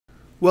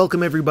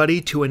Welcome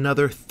everybody to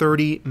another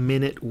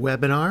 30-minute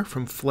webinar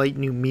from Flyte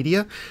New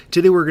Media.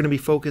 Today we're going to be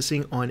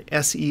focusing on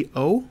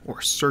SEO,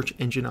 or search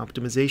engine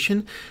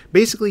optimization,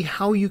 basically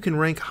how you can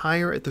rank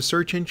higher at the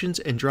search engines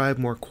and drive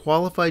more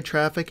qualified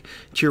traffic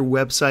to your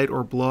website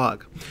or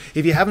blog.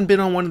 If you haven't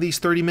been on one of these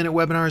 30-minute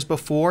webinars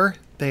before,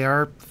 they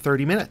are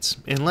 30 minutes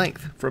in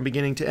length from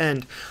beginning to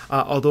end,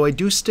 although I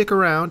do stick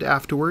around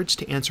afterwards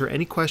to answer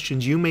any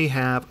questions you may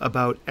have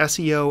about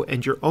SEO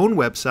and your own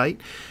website.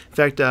 In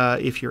fact,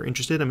 if you're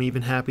interested, I'm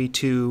even happy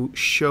to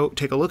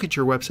take a look at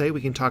your website.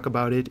 We can talk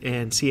about it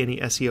and see any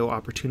SEO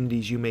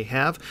opportunities you may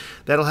have.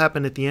 That'll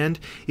happen at the end.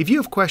 If you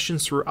have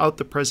questions throughout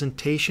the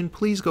presentation,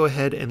 please go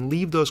ahead and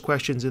leave those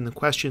questions in the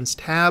questions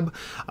tab.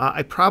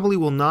 I probably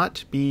will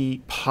not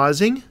be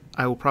pausing.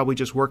 I will probably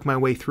just work my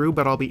way through,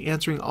 but I'll be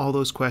answering all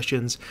those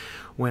questions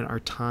when our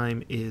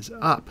time is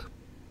up.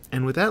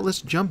 And with that, let's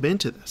jump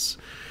into this.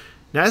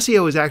 Now,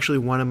 SEO is actually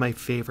one of my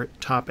favorite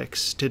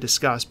topics to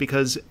discuss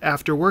because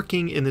after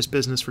working in this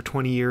business for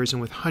 20 years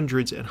and with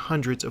hundreds and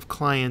hundreds of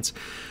clients,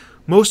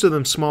 most of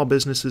them small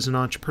businesses and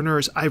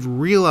entrepreneurs, I've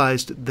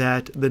realized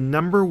that the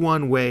number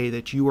one way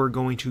that you are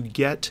going to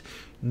get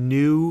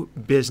new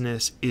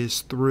business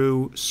is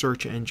through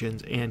search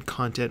engines and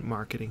content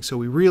marketing.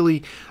 So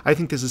I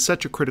think this is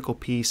such a critical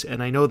piece,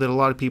 and I know that a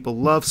lot of people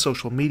love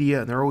social media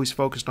and they're always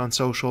focused on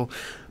social,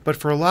 but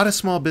for a lot of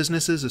small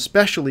businesses,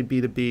 especially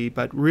B2B,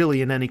 but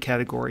really in any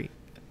category,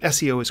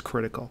 SEO is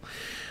critical.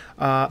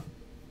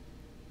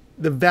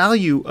 The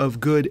value of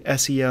good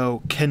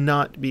SEO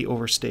cannot be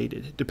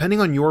overstated.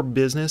 Depending on your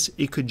business,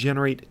 it could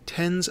generate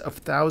tens of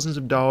thousands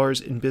of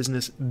dollars in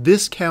business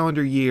this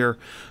calendar year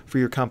for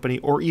your company,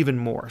 or even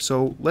more.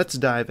 So let's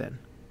dive in.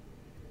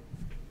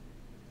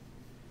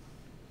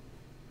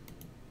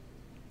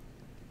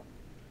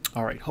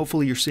 All right,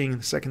 hopefully you're seeing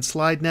the second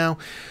slide now.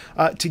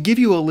 To give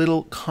you a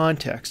little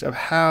context of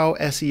how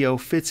SEO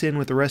fits in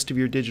with the rest of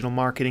your digital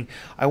marketing,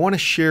 I want to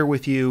share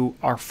with you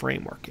our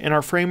framework. And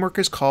our framework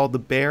is called the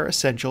Bare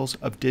Essentials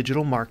of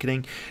Digital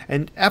Marketing.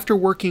 And after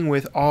working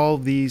with all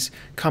these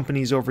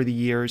companies over the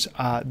years,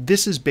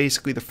 this is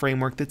basically the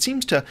framework that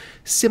seems to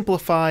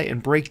simplify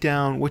and break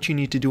down what you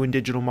need to do in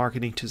digital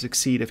marketing to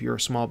succeed if you're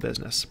a small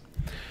business.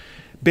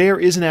 BEAR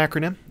is an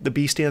acronym. The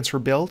B stands for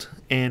build,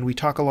 and we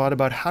talk a lot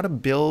about how to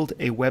build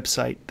a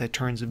website that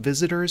turns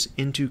visitors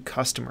into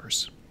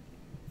customers.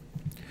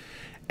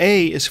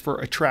 A is for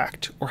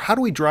attract, or how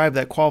do we drive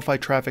that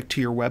qualified traffic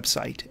to your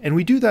website? And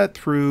we do that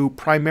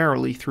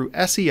primarily through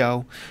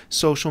SEO,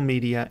 social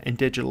media, and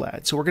digital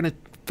ads. So we're going to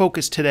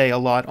focus today a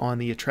lot on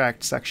the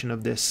attract section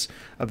of this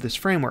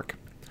framework.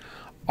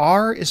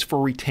 R is for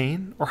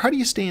retain, or how do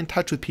you stay in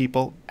touch with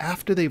people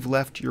after they've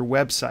left your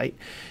website?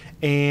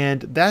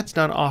 And that's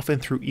done often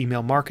through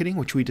email marketing,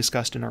 which we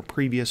discussed in our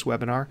previous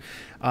webinar.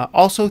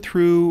 Also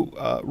through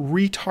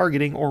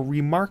retargeting or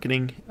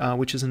remarketing,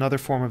 which is another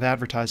form of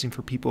advertising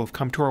for people who have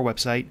come to our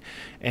website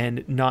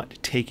and not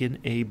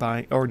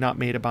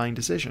made a buying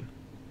decision.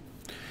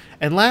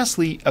 And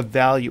lastly,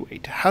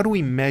 evaluate. How do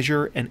we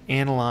measure and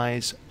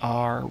analyze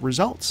our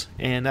results?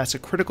 And that's a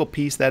critical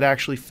piece that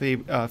actually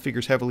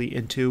figures heavily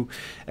into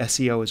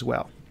SEO as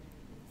well.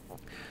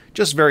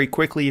 Just very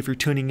quickly, if you're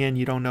tuning in,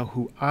 you don't know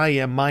who I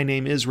am. My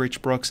name is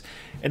Rich Brooks,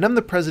 and I'm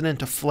the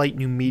president of Flyte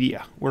New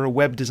Media. We're a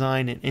web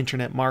design and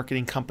internet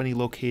marketing company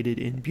located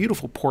in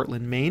beautiful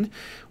Portland, Maine.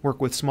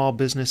 Work with small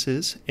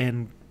businesses,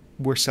 and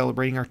we're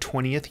celebrating our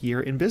 20th year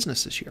in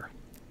business this year.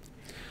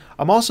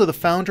 I'm also the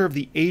founder of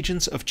the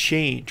Agents of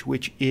Change,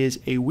 which is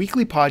a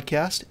weekly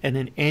podcast and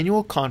an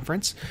annual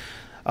conference.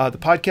 The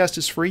podcast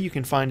is free. You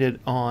can find it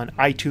on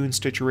iTunes,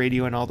 Stitcher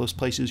Radio, and all those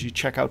places you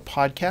check out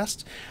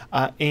podcasts.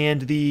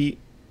 And the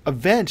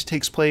event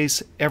takes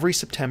place every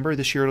September.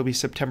 This year it'll be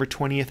September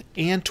 20th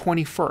and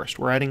 21st.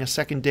 We're adding a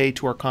second day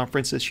to our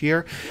conference this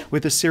year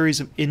with a series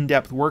of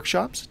in-depth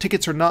workshops.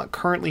 Tickets are not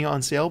currently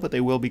on sale, but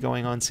they will be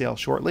going on sale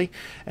shortly,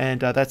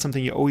 and that's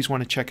something you always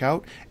want to check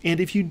out.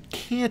 And if you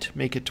can't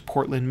make it to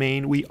Portland,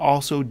 Maine, we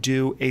also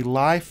do a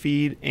live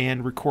feed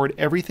and record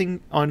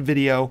everything on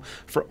video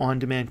for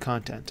on-demand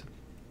content.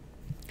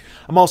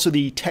 I'm also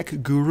the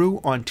tech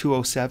guru on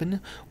 207,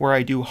 where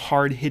I do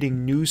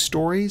hard-hitting news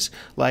stories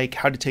like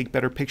how to take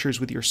better pictures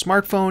with your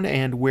smartphone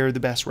and where the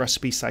best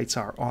recipe sites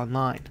are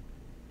online.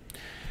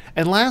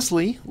 And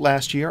lastly,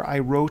 last year I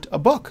wrote a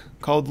book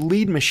called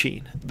Lead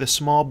Machine, the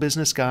Small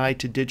Business Guide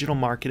to Digital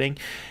Marketing,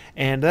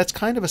 and that's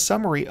kind of a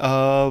summary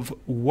of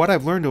what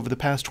I've learned over the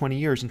past 20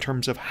 years in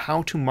terms of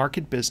how to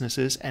market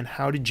businesses and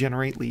how to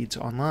generate leads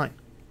online.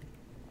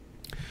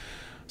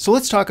 So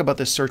let's talk about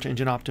this search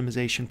engine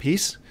optimization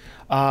piece.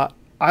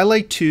 I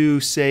like to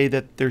say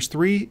that there's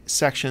three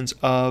sections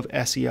of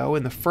SEO,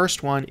 and the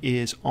first one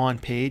is on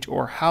page,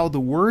 or how the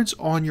words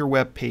on your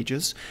web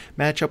pages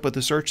match up with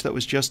the search that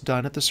was just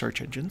done at the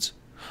search engines.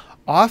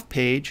 Off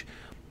page,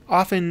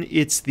 often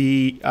it's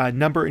the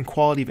number and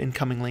quality of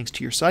incoming links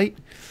to your site.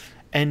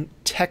 And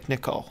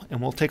technical,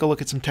 and we'll take a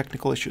look at some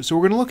technical issues. So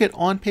we're going to look at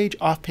on page,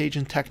 off page,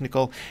 and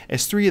technical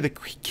as three of the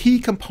key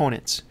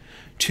components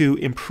to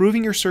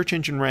improving your search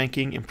engine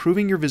ranking,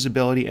 improving your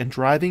visibility, and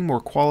driving more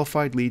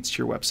qualified leads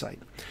to your website.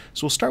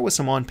 So we'll start with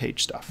some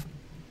on-page stuff.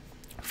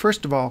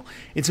 First of all,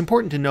 it's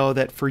important to know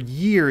that for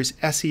years,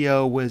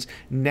 SEO was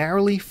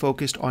narrowly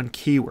focused on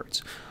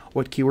keywords.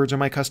 What keywords are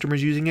my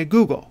customers using at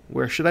Google?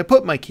 Where should I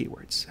put my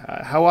keywords?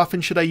 How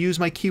often should I use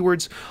my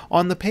keywords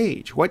on the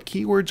page? What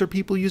keywords are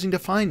people using to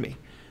find me?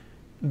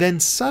 Then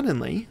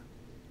suddenly,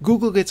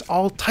 Google gets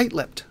all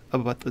tight-lipped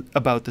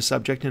about the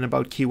subject and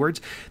about keywords.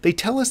 They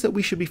tell us that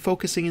we should be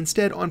focusing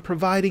instead on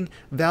providing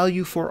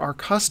value for our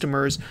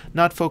customers,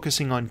 not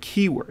focusing on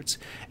keywords.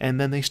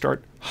 And then they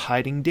start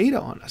hiding data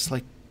on us,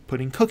 like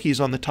putting cookies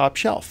on the top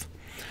shelf.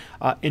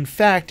 In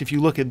fact, if you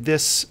look at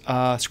this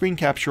screen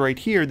capture right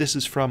here, this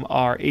is from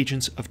our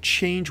Agents of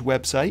Change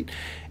website,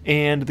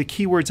 and the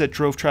keywords that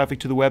drove traffic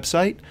to the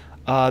website,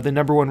 the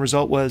number 1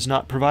 result was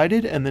not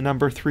provided, and the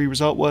number 3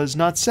 result was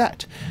not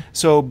set.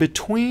 So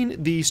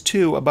between these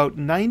two, about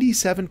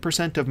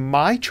 97% of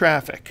my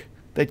traffic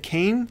that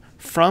came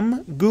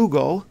from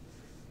Google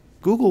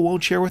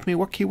won't share with me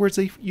what keywords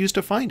they use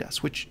to find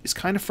us, which is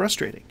kind of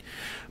frustrating.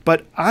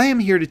 But I am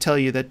here to tell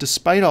you that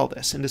despite all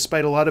this, and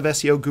despite a lot of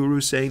SEO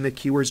gurus saying that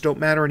keywords don't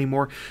matter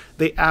anymore,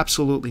 they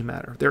absolutely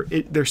matter.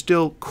 They're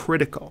still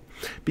critical,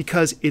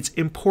 because it's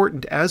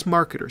important as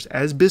marketers,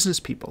 as business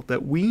people,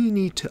 that we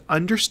need to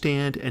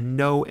understand and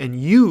know and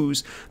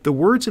use the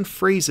words and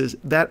phrases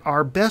that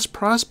our best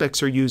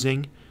prospects are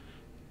using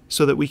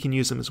so that we can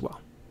use them as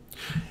well.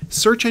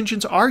 Search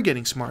engines are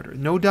getting smarter,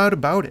 no doubt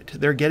about it.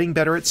 They're getting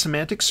better at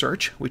semantic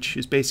search, which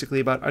is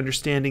basically about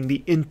understanding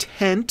the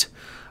intent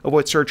of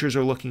what searchers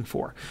are looking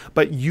for.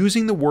 But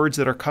using the words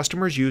that our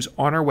customers use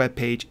on our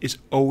webpage is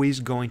always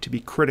going to be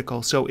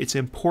critical, so it's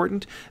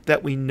important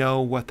that we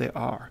know what they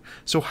are.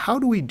 So how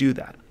do we do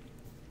that?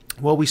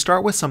 Well, we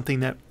start with something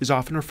that is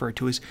often referred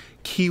to as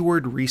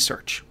keyword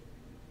research.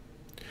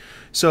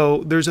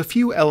 So there's a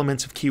few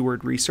elements of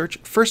keyword research.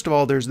 First of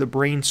all, there's the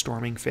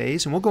brainstorming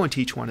phase, and we'll go into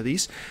each one of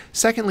these.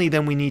 Secondly,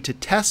 then we need to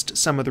test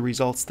some of the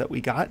results that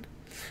we got.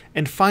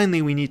 And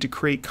finally, we need to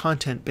create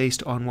content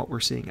based on what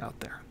we're seeing out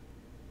there.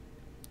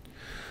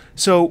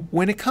 So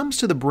when it comes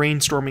to the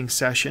brainstorming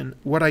session,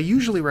 what I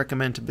usually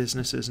recommend to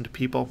businesses and to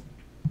people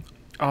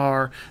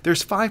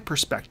there's 5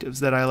 perspectives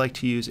that I like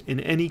to use in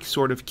any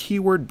sort of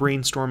keyword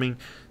brainstorming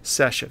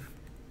session.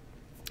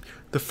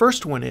 The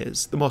first one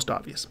is the most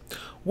obvious.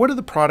 What are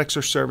the products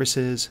or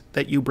services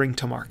that you bring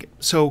to market?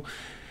 So,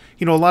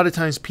 a lot of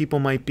times people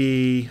might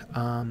be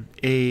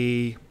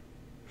a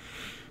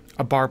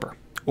barber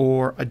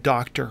or a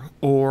doctor,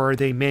 or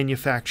they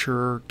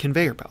manufacture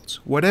conveyor belts.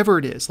 Whatever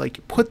it is,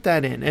 like, put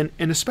that in.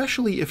 And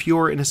especially if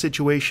you're in a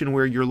situation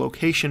where your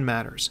location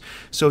matters.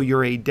 So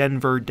you're a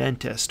Denver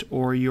dentist,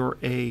 or you're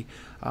a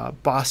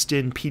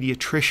Boston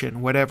pediatrician,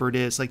 whatever it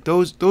is. Like,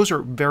 those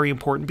are very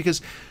important,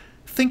 because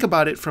think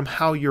about it from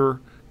how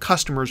your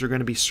customers are going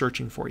to be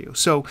searching for you.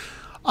 So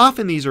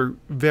often these are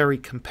very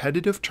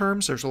competitive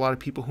terms. There's a lot of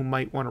people who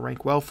might want to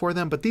rank well for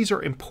them, but these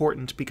are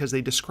important because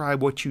they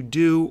describe what you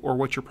do or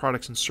what your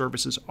products and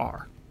services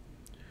are.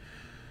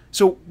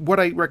 So what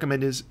I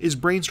recommend is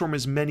brainstorm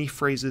as many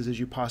phrases as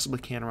you possibly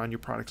can around your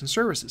products and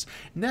services.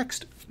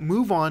 Next,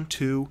 move on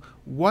to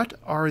what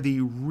are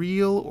the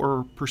real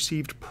or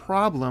perceived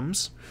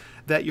problems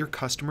that your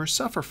customers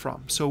suffer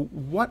from. So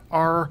what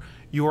are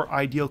your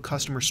ideal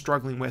customers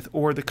struggling with,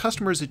 or the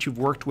customers that you've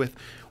worked with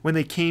when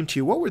they came to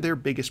you? What were their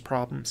biggest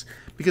problems?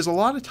 Because a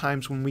lot of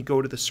times when we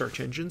go to the search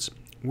engines,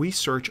 we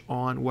search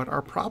on what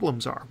our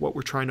problems are, what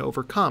we're trying to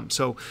overcome.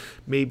 So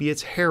maybe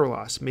it's hair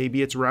loss,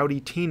 maybe it's rowdy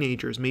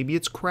teenagers, maybe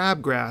it's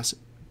crabgrass.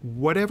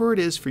 Whatever it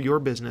is for your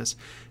business,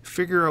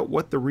 figure out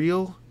what the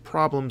real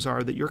problems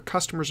are that your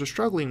customers are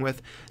struggling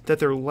with, that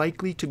they're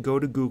likely to go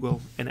to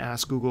Google and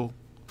ask Google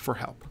for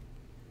help.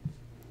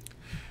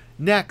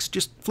 Next,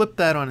 just flip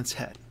that on its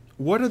head.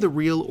 What are the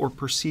real or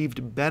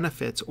perceived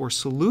benefits or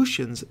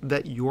solutions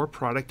that your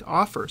product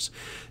offers?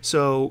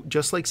 So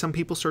just like some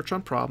people search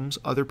on problems,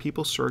 other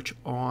people search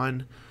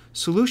on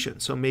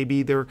solutions. So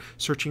maybe they're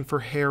searching for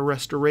hair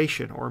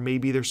restoration, or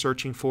maybe they're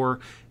searching for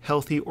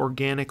healthy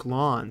organic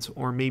lawns,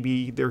 or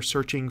maybe they're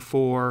searching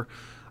for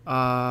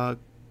trying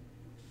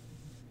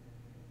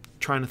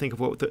to think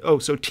of what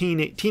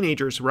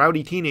teenagers,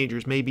 rowdy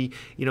teenagers. Maybe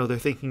they're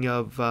thinking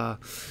of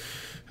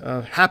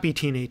happy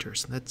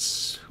teenagers,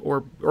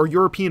 or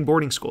European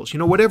boarding schools,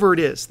 whatever it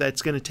is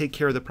that's going to take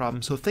care of the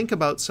problem. So think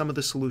about some of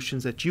the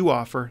solutions that you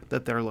offer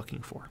that they're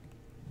looking for.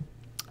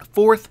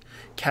 Fourth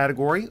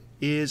category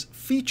is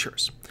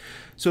features.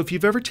 So if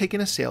you've ever taken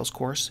a sales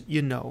course,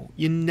 you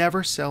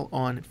never sell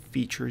on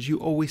features, you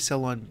always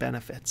sell on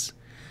benefits.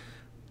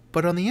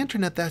 But on the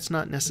internet, that's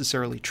not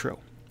necessarily true,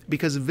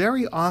 because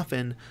very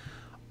often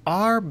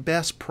our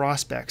best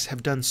prospects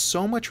have done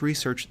so much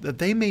research that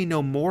they may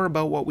know more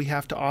about what we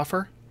have to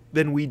offer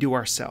than we do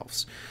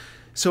ourselves.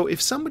 So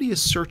if somebody is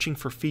searching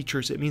for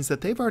features, it means that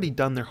they've already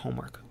done their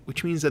homework,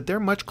 which means that they're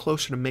much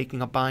closer to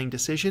making a buying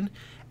decision,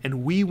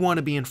 and we want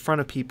to be in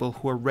front of people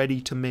who are ready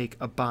to make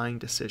a buying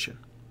decision.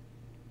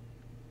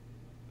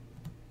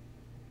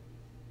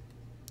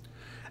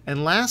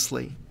 And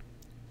lastly,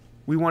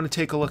 we want to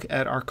take a look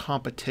at our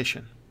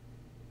competition.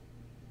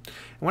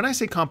 When I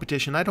say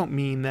competition, I don't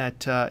mean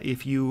that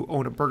if you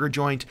own a burger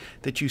joint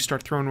that you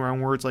start throwing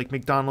around words like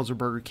McDonald's or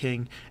Burger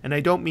King. And I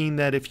don't mean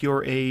that if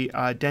you're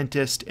a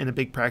dentist in a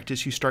big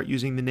practice, you start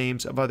using the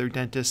names of other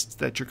dentists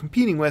that you're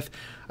competing with.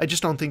 I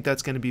just don't think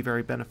that's going to be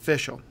very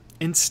beneficial.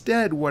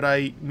 Instead, what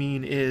I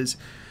mean is,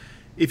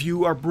 if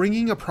you are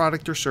bringing a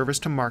product or service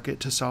to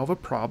market to solve a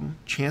problem,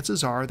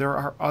 chances are there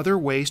are other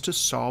ways to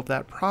solve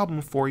that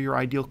problem for your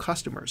ideal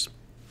customers.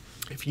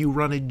 If you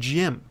run a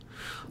gym,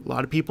 a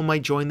lot of people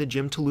might join the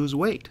gym to lose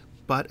weight,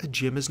 but a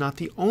gym is not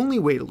the only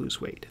way to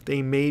lose weight.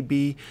 They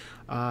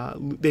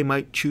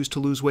might choose to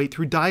lose weight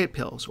through diet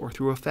pills or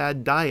through a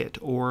fad diet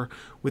or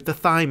with the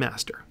Thigh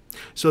Master.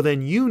 So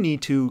then you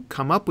need to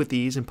come up with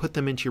these and put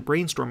them into your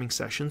brainstorming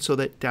session so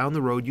that down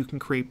the road you can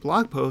create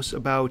blog posts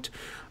about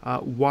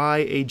why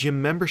a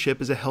gym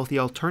membership is a healthy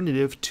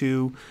alternative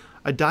to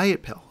a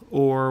diet pill,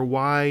 or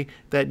why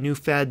that new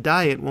fad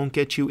diet won't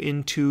get you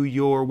into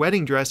your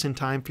wedding dress in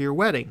time for your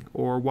wedding,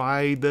 or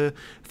why the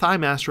Thigh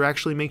Master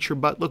actually makes your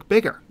butt look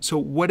bigger. So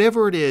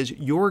whatever it is,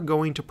 you're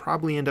going to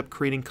probably end up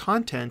creating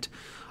content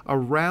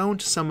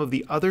around some of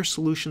the other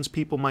solutions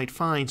people might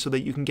find so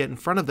that you can get in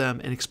front of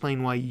them and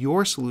explain why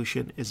your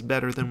solution is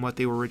better than what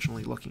they were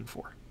originally looking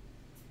for.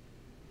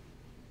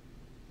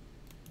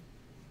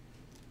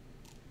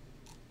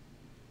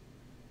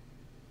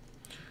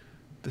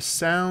 The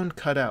sound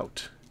cut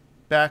out.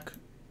 Back.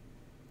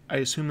 I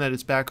assume that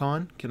it's back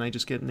on. Can I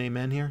just get an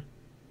amen here?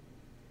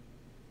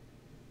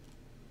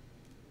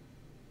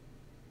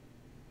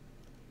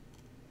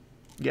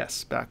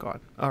 Yes, back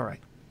on. All right.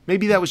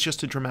 Maybe that was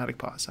just a dramatic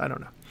pause. I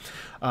don't know.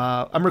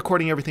 I'm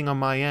recording everything on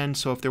my end,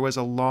 so if there was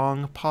a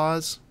long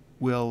pause,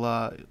 we'll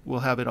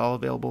have it all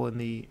available in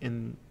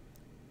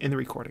the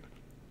recording.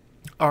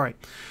 All right.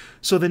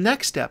 So the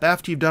next step,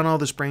 after you've done all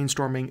this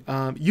brainstorming,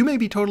 you may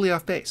be totally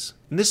off base.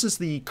 And this is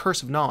the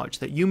curse of knowledge,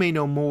 that you may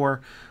know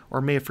more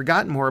or may have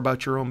forgotten more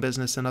about your own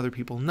business than other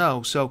people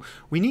know. So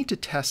we need to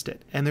test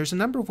it. And there's a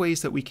number of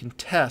ways that we can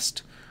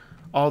test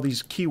all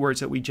these keywords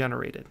that we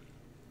generated.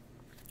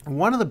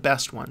 One of the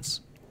best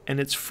ones, and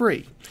it's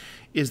free,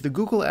 is the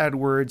Google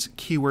AdWords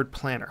Keyword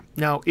Planner.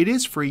 Now, it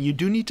is free. You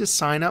do need to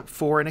sign up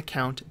for an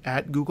account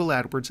at Google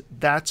AdWords.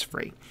 That's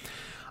free.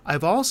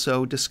 I've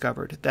also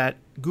discovered that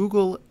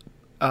Google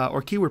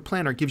or Keyword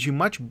Planner gives you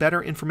much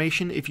better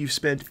information if you've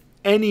spent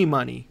any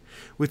money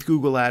with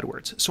Google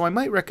AdWords. So I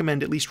might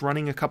recommend at least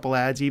running a couple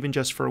ads, even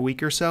just for a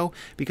week or so,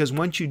 because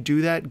once you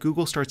do that,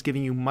 Google starts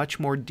giving you much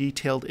more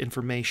detailed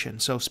information.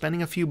 So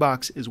spending a few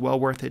bucks is well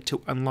worth it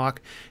to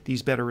unlock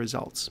these better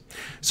results.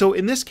 So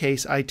in this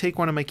case, I take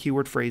one of my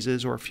keyword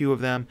phrases, or a few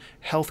of them: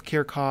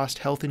 healthcare cost,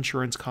 health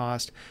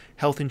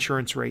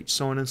insurance rate,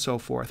 so on and so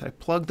forth. I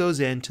plug those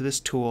into this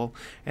tool,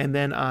 and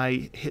then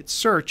I hit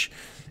search.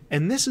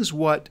 And this is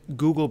what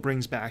Google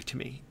brings back to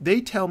me. They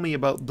tell me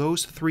about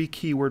those 3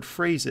 keyword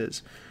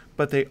phrases,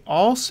 but they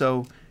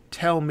also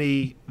tell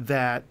me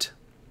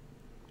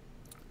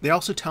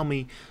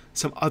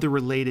some other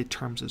related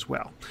terms as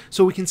well.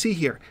 So we can see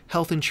here,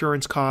 health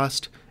insurance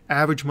cost,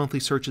 average monthly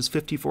search is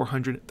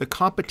 5,400. The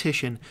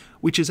competition,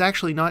 which is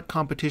actually not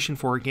competition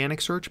for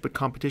organic search, but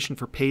competition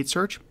for paid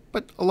search,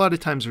 but a lot of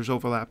times there's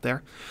overlap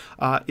there,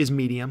 is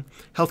medium.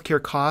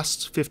 Healthcare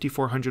costs,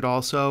 5,400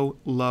 also,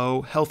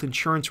 low. Health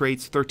insurance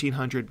rates,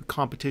 1,300.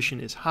 Competition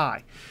is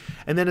high.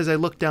 And then as I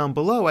look down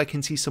below, I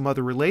can see some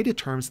other related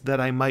terms that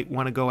I might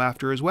want to go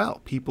after as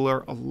well.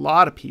 A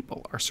lot of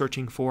people are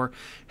searching for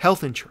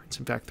health insurance.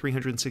 In fact,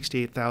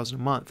 368,000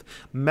 a month.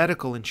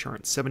 Medical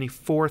insurance,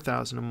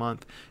 74,000 a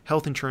month.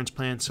 Health insurance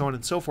plans, so on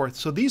and so forth.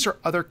 So these are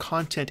other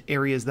content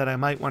areas that I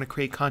might want to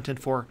create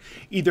content for,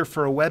 either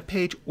for a web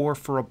page or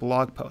for a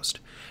blog post.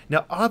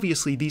 Now,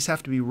 obviously, these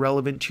have to be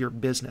relevant to your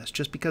business.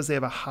 Just because they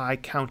have a high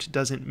count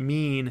doesn't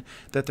mean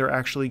that they're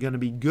actually going to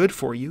be good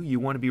for you. You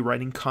want to be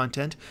writing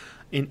content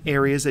in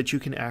areas that you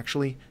can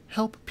actually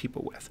help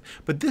people with.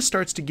 But this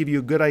starts to give you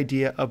a good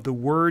idea of the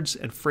words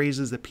and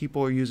phrases that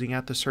people are using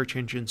at the search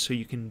engine so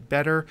you can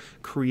better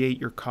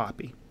create your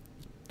copy.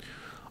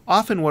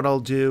 Often what I'll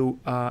do,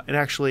 and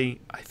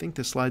actually I think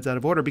this slide's out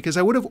of order because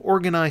I would have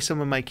organized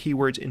some of my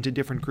keywords into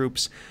different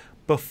groups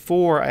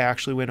before I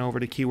actually went over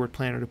to Keyword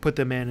Planner to put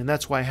them in, and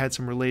that's why I had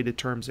some related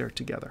terms there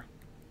together.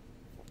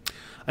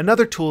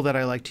 Another tool that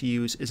I like to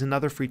use is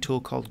another free tool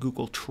called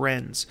Google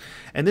Trends,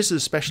 and this is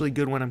especially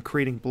good when I'm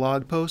creating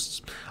blog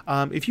posts.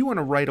 If you want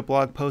to write a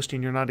blog post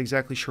and you're not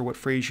exactly sure what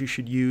phrase you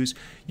should use,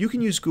 you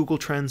can use Google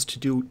Trends to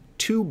do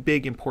 2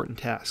 big important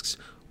tasks.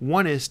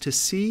 One is to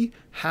see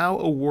how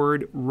a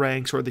word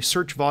ranks, or the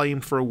search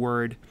volume for a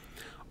word,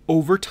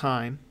 over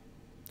time.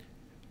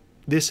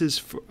 This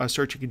is a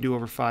search you can do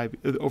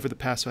over the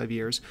past 5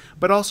 years,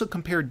 but also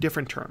compare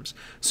different terms.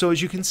 So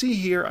as you can see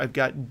here, I've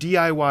got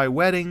DIY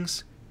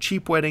weddings,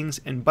 cheap weddings,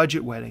 and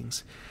budget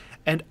weddings.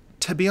 And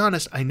to be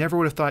honest, I never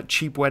would have thought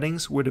cheap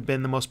weddings would have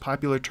been the most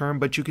popular term,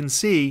 but you can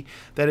see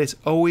that it's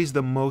always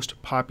the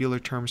most popular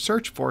term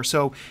searched for.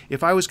 So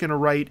if I was going to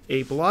write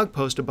a blog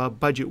post about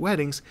budget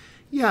weddings,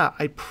 yeah,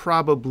 I'd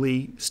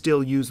probably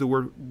still use the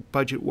word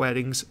budget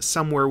weddings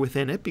somewhere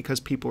within it because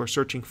people are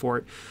searching for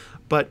it.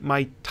 But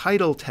my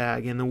title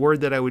tag and the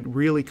word that I would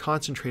really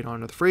concentrate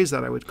on, or the phrase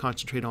that I would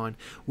concentrate on,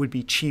 would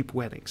be cheap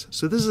weddings.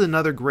 So this is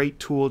another great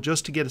tool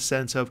just to get a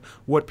sense of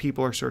what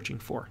people are searching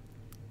for.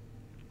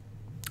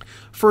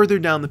 Further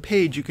down the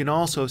page, you can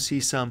also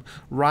see some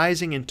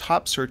rising and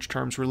top search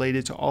terms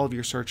related to all of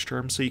your search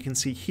terms. So you can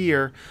see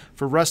here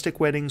for rustic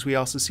weddings, we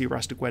also see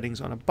rustic weddings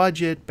on a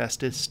budget,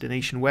 best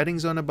destination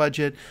weddings on a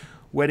budget,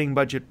 wedding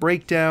budget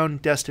breakdown,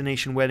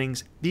 destination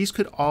weddings. These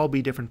could all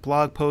be different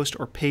blog posts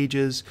or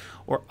pages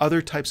or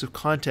other types of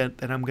content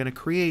that I'm going to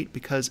create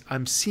because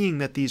I'm seeing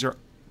that these are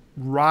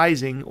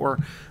rising or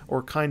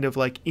kind of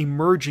like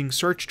emerging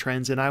search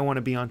trends, and I want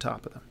to be on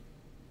top of them.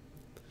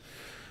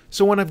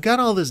 So when I've got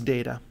all this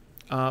data,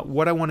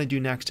 what I want to do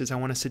next is I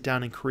want to sit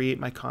down and create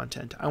my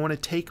content. I want to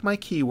take my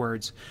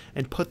keywords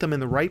and put them in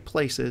the right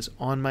places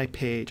on my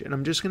page. And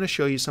I'm just going to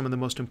show you some of the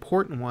most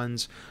important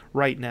ones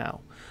right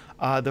now.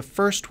 The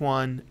first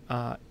one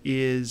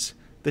is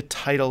the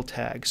title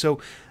tag. So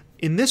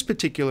in this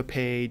particular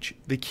page,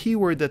 the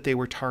keyword that they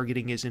were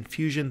targeting is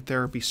infusion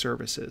therapy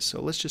services.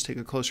 So let's just take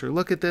a closer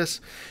look at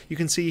this. You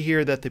can see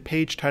here that the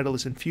page title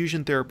is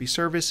Infusion Therapy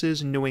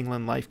Services New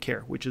England Life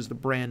Care, which is the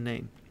brand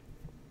name.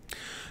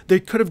 They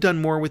could have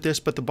done more with this,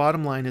 but the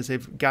bottom line is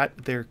they've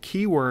got their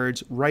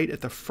keywords right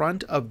at the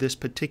front of this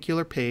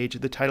particular page,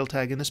 the title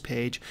tag in this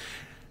page,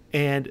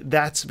 and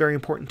that's very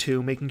important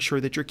too. Making sure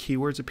that your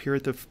keywords appear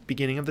at the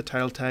beginning of the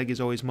title tag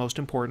is always most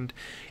important.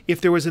 If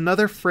there was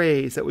another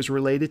phrase that was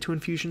related to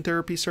infusion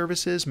therapy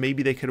services,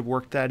 maybe they could have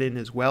worked that in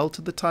as well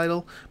to the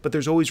title, but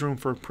there's always room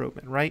for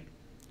improvement, right?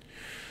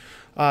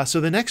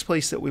 So the next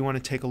place that we want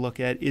to take a look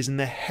at is in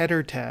the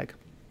header tag.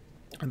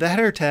 The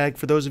header tag,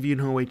 for those of you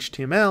who know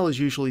HTML, is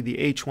usually the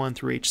H1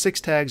 through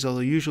H6 tags,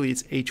 although usually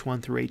it's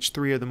H1 through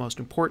H3 are the most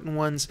important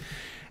ones.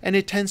 And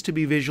it tends to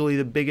be visually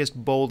the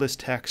biggest,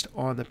 boldest text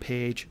on the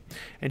page.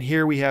 And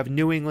here we have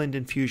New England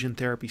Infusion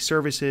Therapy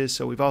Services.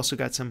 So we've also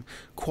got some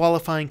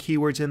qualifying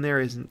keywords in there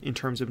in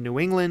terms of New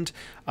England,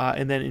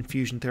 and then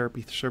Infusion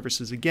Therapy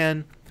Services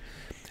again.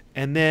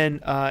 And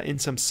then in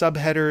some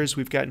subheaders,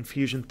 we've got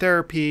infusion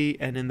therapy,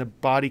 and in the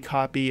body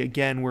copy,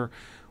 again, we're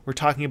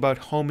talking about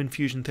home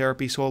infusion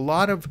therapy. So a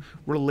lot of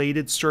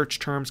related search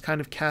terms, kind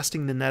of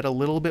casting the net a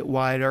little bit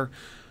wider.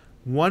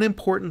 One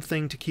important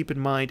thing to keep in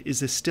mind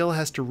is this still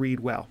has to read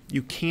well.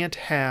 You can't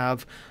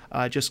have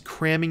just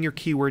cramming your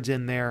keywords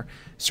in there.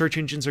 Search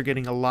engines are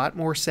getting a lot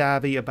more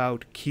savvy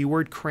about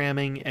keyword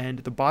cramming, and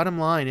the bottom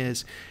line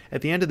is,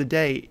 at the end of the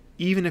day,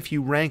 even if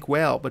you rank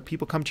well, but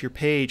people come to your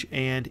page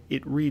and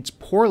it reads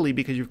poorly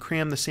because you've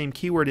crammed the same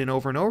keyword in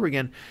over and over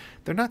again,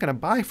 they're not going to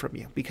buy from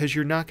you because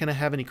you're not going to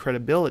have any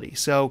credibility.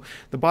 So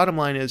the bottom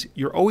line is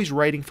you're always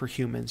writing for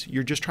humans.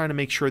 You're just trying to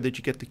make sure that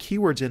you get the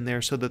keywords in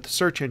there so that the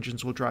search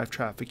engines will drive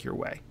traffic your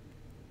way.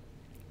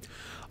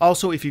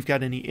 Also, if you've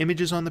got any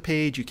images on the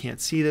page, you can't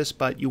see this,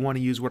 but you want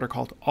to use what are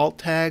called alt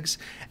tags.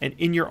 And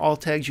in your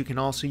alt tags, you can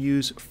also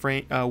use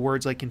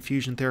words like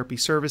infusion therapy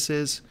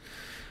services.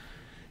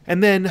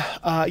 And then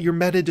your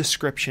meta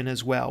description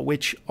as well,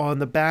 which on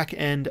the back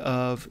end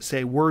of,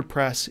 say,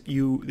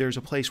 WordPress, there's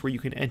a place where you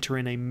can enter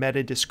in a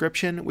meta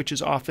description, which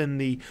is often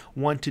the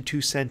 1 to 2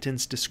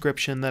 sentence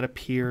description that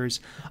appears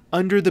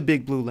under the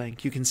big blue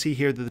link. You can see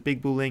here that the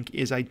big blue link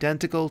is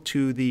identical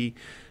to the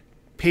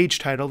page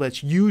title.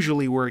 That's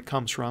usually where it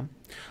comes from.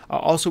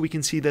 Also, we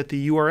can see that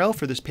the URL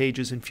for this page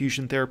is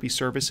Infusion Therapy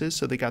Services,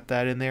 so they got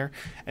that in there,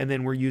 and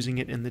then we're using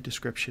it in the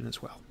description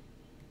as well.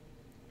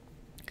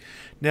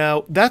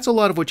 Now, that's a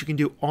lot of what you can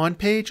do on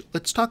page.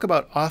 Let's talk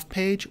about off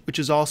page, which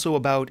is also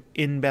about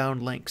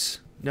inbound links.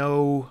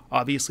 No,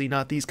 obviously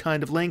not these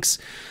kind of links.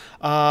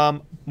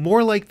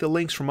 More like the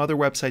links from other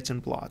websites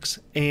and blogs.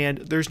 And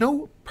there's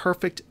no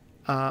perfect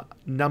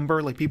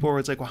number. Like people are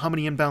always like, well, how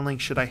many inbound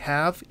links should I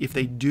have if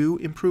they do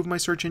improve my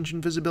search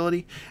engine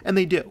visibility? And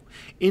they do.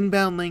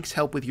 Inbound links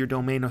help with your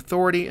domain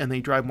authority and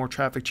they drive more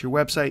traffic to your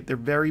website. They're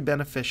very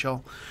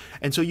beneficial.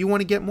 And so you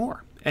want to get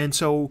more. And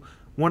so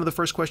one of the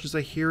first questions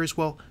I hear is,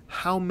 well,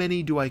 how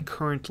many do I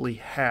currently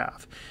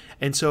have?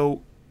 And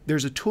so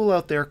there's a tool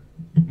out there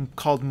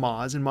called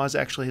Moz, and Moz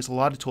actually has a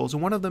lot of tools,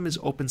 and one of them is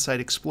Open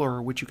Site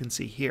Explorer, which you can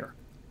see here.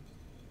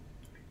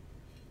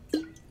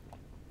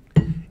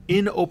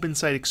 In Open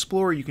Site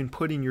Explorer, you can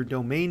put in your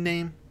domain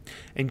name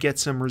and get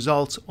some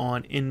results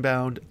on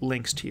inbound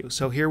links to you.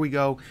 So here we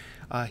go.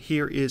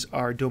 Here is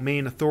our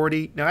domain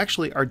authority. Now,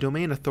 actually, our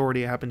domain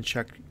authority, I happened to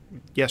check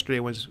yesterday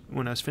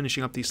when I was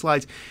finishing up these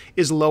slides,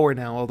 is lower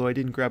now, although I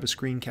didn't grab a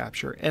screen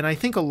capture. And I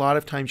think a lot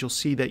of times you'll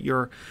see that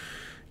your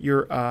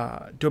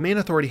domain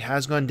authority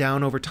has gone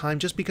down over time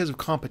just because of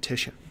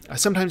competition.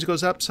 Sometimes it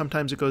goes up,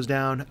 sometimes it goes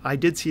down. I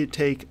did see it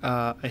take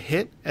a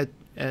hit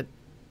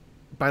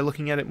by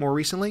looking at it more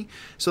recently.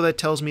 So that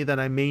tells me that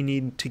I may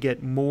need to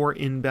get more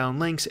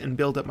inbound links and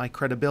build up my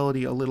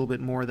credibility a little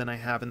bit more than I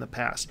have in the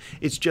past.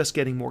 It's just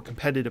getting more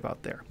competitive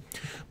out there.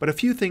 But a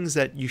few things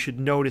that you should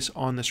notice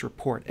on this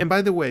report. And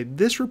by the way,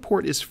 this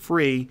report is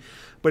free,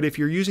 but if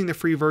you're using the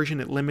free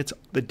version, it limits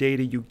the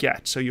data you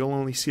get. So you'll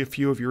only see a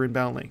few of your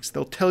inbound links.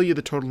 They'll tell you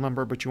the total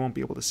number, but you won't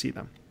be able to see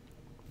them.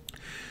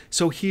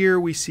 So here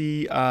we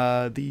see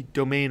the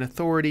domain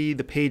authority,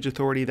 the page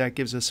authority. That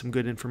gives us some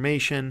good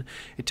information.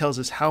 It tells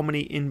us how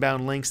many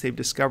inbound links they've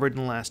discovered in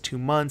the last 2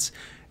 months.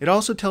 It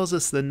also tells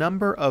us the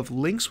number of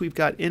links we've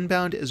got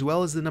inbound as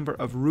well as the number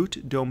of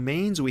root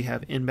domains we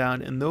have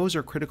inbound, and those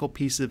are critical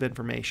pieces of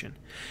information.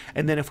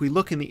 And then if we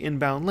look in the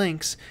inbound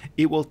links,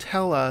 it will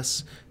tell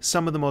us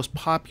some of the most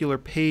popular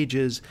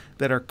pages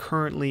that are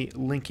currently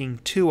linking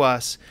to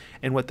us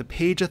and what the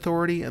page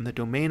authority and the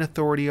domain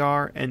authority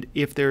are, and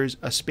if there's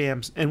a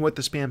spam, and what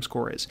the spam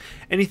score is.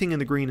 Anything in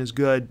the green is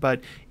good,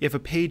 but if a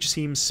page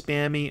seems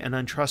spammy and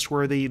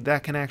untrustworthy,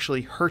 that can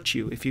actually hurt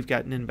you if you've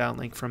got an inbound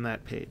link from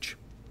that page.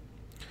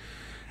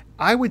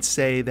 I would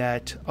say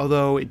that,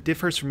 although it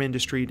differs from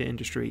industry to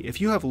industry,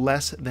 if you have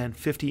less than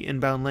 50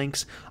 inbound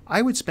links,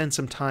 I would spend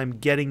some time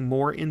getting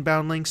more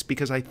inbound links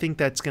because I think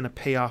that's going to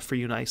pay off for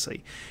you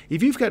nicely.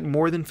 If you've got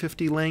more than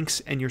 50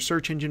 links and your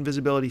search engine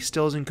visibility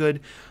still isn't good,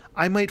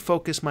 I might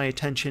focus my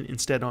attention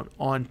instead on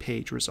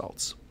on-page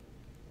results.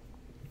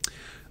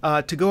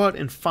 To go out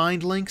and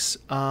find links,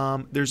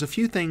 there's a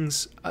few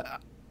things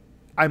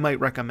I might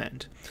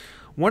recommend.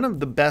 One of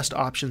the best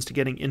options to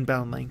getting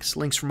inbound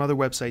links from other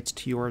websites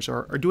to yours,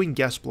 are doing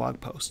guest blog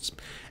posts.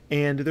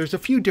 And there's a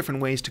few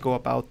different ways to go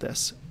about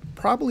this.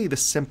 Probably the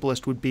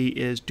simplest would be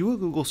do a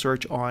Google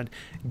search on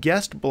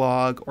guest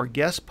blog or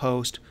guest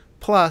post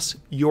plus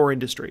your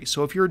industry.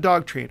 So if you're a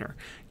dog trainer,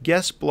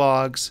 guest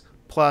blogs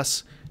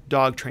plus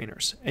dog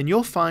trainers. And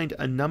you'll find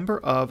a number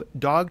of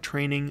dog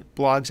training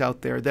blogs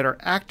out there that are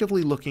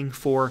actively looking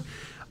for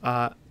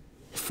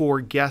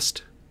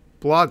guest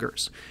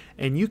bloggers.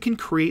 And you can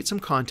create some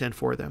content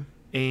for them.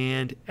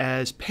 And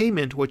as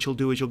payment, what you'll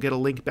do is you'll get a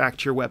link back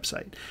to your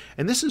website.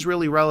 And this is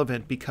really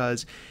relevant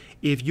because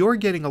if you're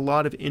getting a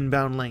lot of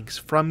inbound links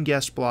from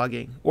guest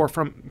blogging, or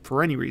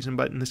for any reason,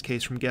 but in this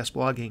case from guest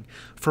blogging,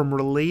 from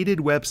related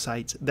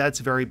websites, that's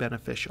very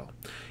beneficial.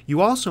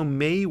 You also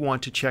may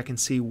want to check and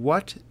see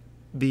what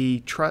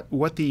the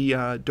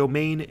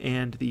domain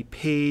and the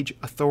page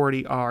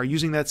authority are,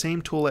 using that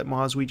same tool at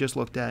Moz we just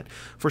looked at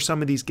for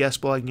some of these guest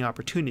blogging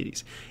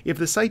opportunities. If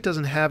the site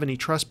doesn't have any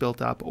trust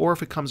built up, or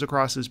if it comes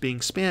across as being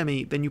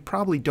spammy, then you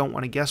probably don't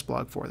want to guest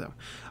blog for them.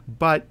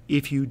 But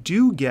if you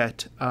do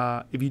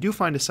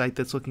find a site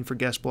that's looking for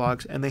guest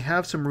blogs and they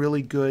have some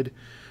really good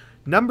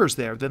numbers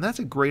there, then that's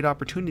a great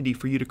opportunity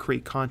for you to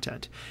create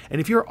content.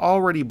 And if you're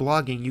already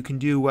blogging, you can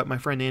do what my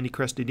friend Andy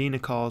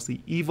Crestodina calls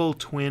the evil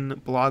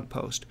twin blog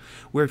post,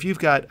 where if you've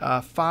got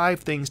 5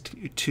 things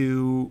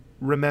to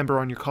remember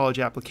on your college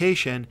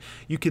application,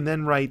 you can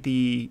then write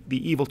the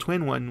evil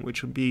twin one,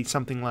 which would be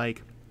something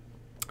like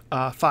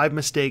 5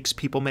 mistakes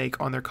people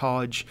make on their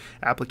college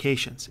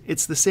applications.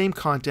 It's the same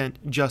content,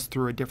 just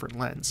through a different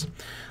lens.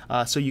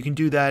 So you can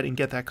do that and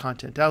get that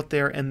content out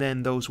there, and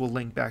then those will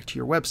link back to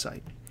your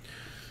website.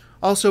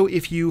 Also,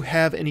 if you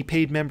have any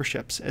paid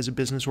memberships as a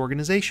business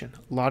organization,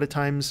 a lot of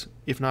times,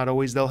 if not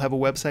always, they'll have a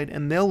website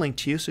and they'll link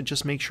to you, so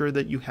just make sure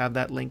that you have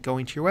that link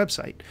going to your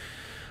website.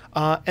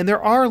 And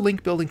there are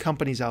link building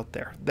companies out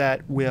there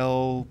that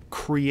will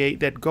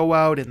go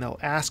out and they'll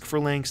ask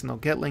for links and they'll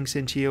get links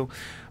into you.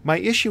 My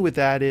issue with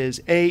that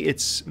is, A,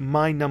 it's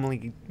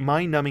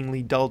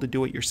mind-numbingly dull to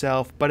do it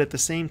yourself, but at the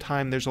same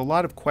time, there's a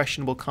lot of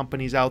questionable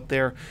companies out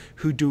there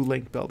who do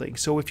link building.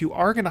 So if you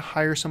are going to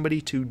hire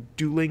somebody to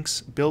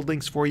build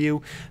links for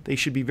you, they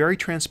should be very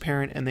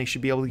transparent and they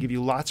should be able to give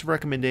you lots of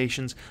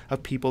recommendations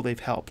of people they've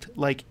helped.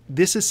 Like,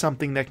 this is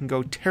something that can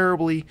go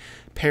terribly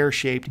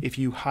pear-shaped if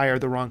you hire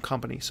the wrong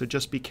company, so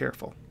just be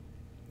careful.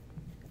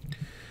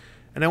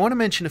 And I want to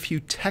mention a few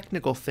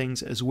technical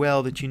things as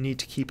well that you need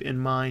to keep in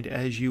mind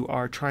as you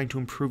are trying to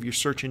improve your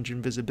search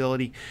engine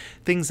visibility,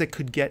 things that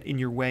could get in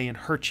your way and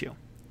hurt you.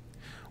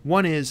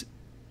 One is,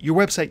 your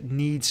website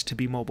needs to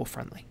be mobile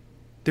friendly.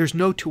 There's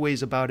no two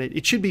ways about it.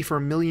 It should be for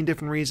a million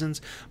different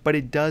reasons, but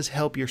it does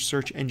help your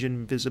search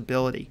engine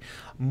visibility.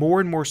 More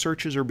and more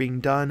searches are being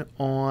done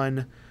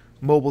on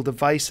mobile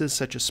devices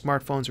such as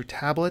smartphones or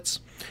tablets,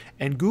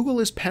 and Google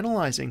is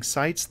penalizing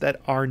sites that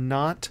are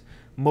not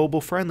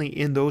mobile friendly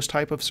in those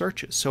type of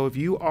searches. So if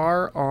you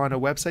are on a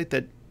website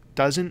that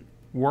doesn't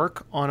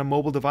work on a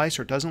mobile device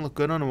or doesn't look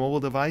good on a mobile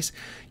device,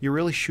 you're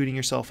really shooting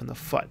yourself in the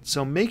foot.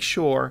 So make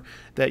sure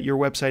that your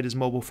website is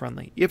mobile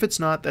friendly. If it's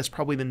not, that's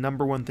probably the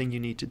 #1 thing you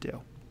need to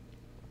do.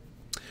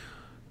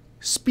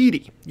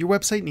 Speedy. Your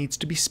website needs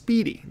to be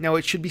speedy. Now,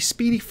 it should be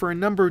speedy for a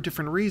number of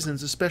different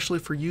reasons, especially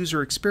for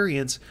user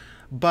experience,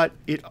 but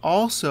it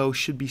also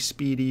should be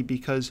speedy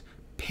because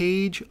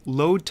page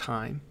load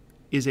time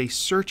is a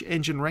search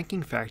engine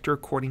ranking factor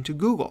according to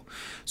Google.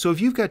 So if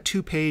you've got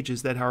 2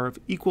 pages that are of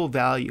equal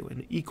value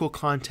and equal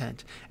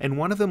content, and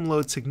one of them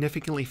loads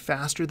significantly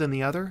faster than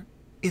the other,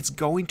 it's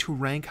going to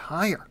rank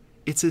higher.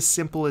 It's as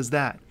simple as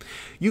that.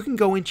 You can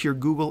go into your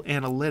Google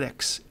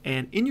Analytics,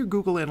 and in your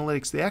Google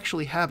Analytics, they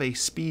actually have a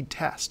speed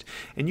test.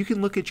 And you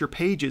can look at your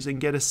pages and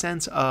get a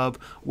sense of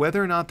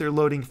whether or not they're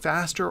loading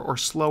faster or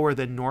slower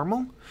than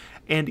normal.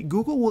 And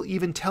Google will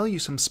even tell you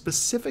some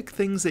specific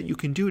things that you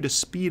can do to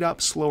speed up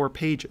slower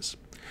pages.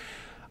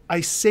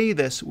 I say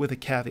this with a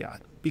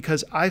caveat,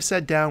 because I've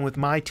sat down with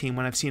my team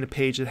when I've seen a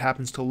page that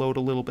happens to load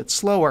a little bit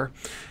slower,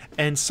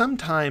 and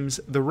sometimes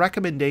the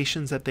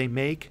recommendations that they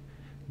make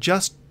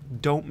just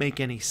don't make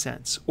any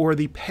sense, or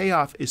the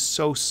payoff is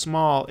so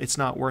small it's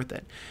not worth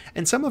it.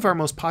 And some of our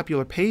most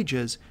popular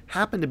pages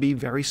happen to be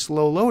very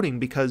slow loading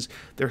because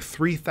they're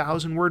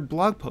 3,000 word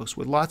blog posts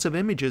with lots of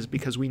images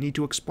because we need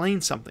to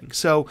explain something.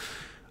 So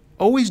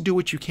always do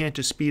what you can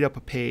to speed up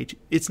a page.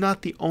 It's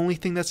not the only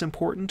thing that's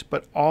important,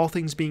 but all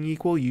things being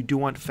equal, you do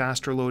want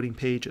faster loading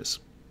pages.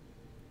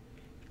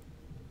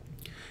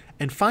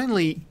 And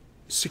finally,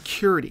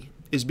 security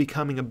is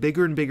becoming a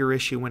bigger and bigger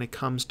issue when it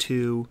comes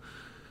to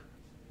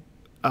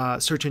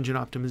search engine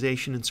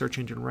optimization and search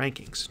engine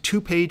rankings.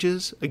 Two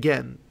pages,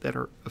 again, that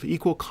are of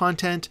equal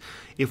content.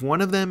 If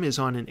one of them is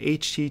on an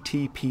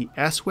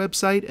HTTPS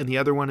website and the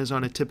other one is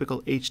on a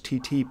typical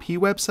HTTP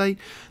website,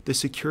 the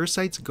secure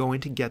site's going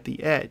to get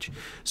the edge.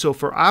 So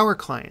for our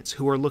clients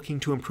who are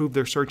looking to improve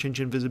their search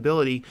engine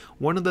visibility,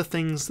 one of the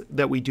things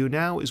that we do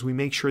now is we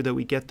make sure that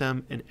we get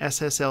them an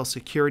SSL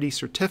security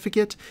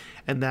certificate,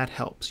 and that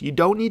helps. You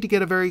don't need to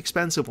get a very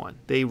expensive one.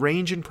 They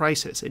range in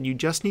prices, and you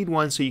just need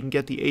one so you can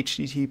get the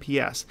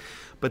HTTPS.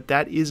 But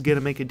that is going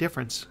to make a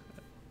difference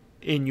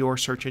in your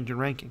search engine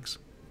rankings.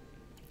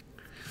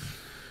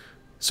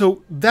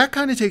 So that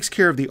kind of takes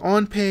care of the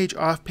on-page,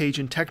 off-page,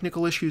 and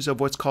technical issues of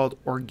what's called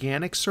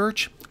organic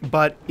search.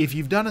 But if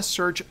you've done a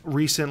search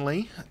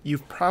recently,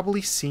 you've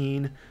probably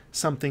seen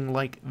something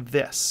like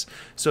this.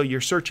 So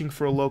you're searching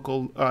for a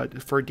local,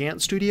 for a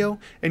dance studio,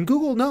 and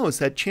Google knows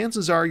that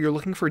chances are you're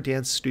looking for a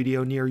dance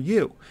studio near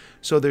you.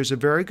 So there's a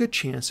very good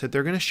chance that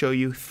they're going to show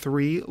you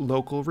 3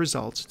 local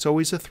results. It's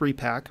always a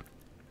 3-pack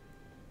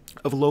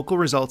of local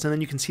results, and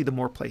then you can see the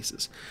more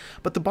places.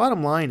 But the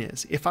bottom line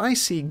is, if I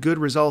see good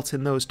results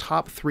in those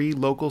top 3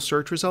 local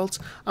search results,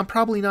 I'm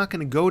probably not going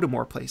to go to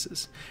more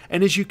places.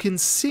 And as you can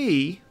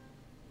see,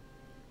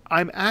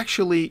 I'm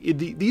actually,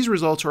 these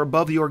results are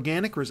above the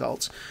organic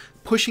results,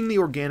 pushing the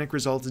organic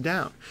results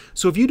down.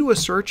 So if you do a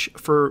search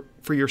for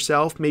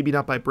yourself, maybe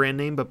not by brand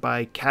name, but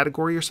by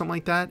category or something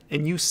like that,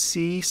 and you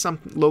see some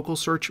local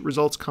search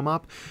results come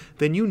up,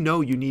 then you know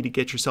you need to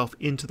get yourself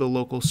into the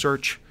local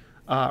search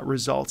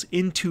results,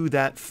 into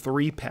that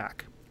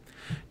 3-pack.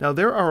 Now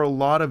there are a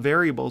lot of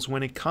variables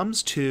when it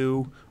comes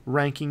to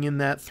ranking in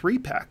that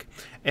 3-pack,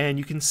 and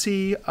you can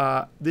see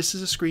this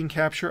is a screen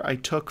capture I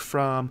took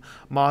from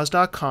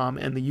Moz.com,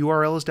 and the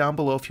URL is down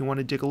below if you want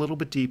to dig a little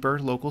bit deeper,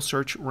 local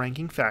search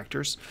ranking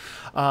factors.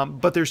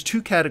 But there's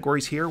 2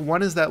 categories here.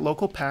 One is that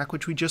local pack,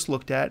 which we just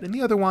looked at, and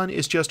the other one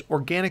is just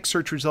organic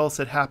search results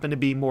that happen to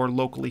be more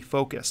locally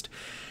focused.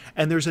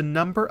 And there's a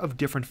number of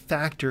different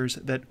factors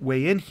that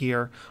weigh in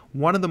here.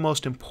 One of the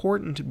most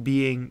important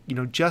being,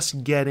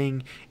 just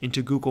getting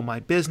into Google My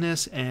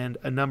Business and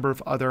a number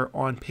of other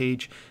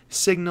on-page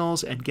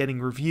signals and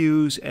getting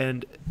reviews.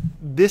 And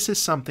this is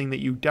something that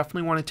you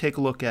definitely want to take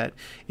a look at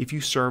if you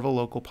serve a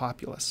local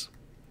populace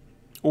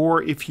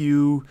or if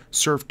you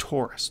serve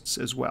tourists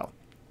as well.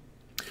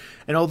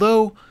 And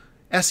although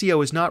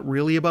SEO is not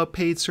really about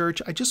paid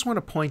search, I just want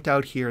to point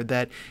out here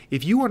that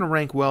if you want to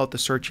rank well at the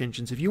search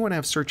engines, if you want to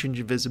have search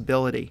engine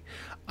visibility,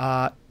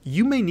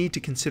 you may need to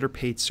consider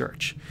paid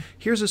search.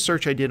 Here's a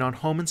search I did on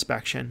home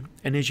inspection,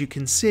 and as you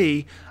can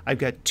see, I've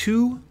got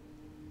 2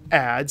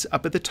 ads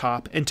up at the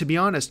top, and to be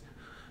honest,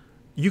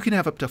 you can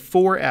have up to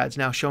 4 ads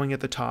now showing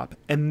at the top,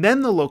 and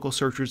then the local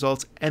search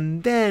results,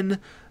 and then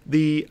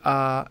the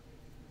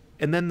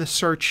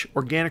search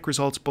organic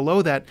results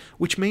below that,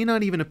 which may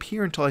not even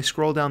appear until I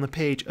scroll down the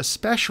page,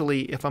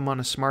 especially if I'm on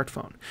a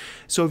smartphone.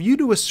 So if you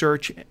do a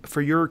search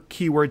for your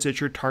keywords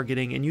that you're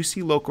targeting and you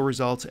see local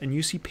results and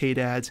you see paid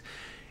ads,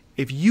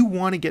 if you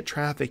want to get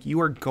traffic, you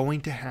are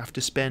going to have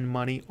to spend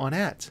money on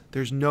ads.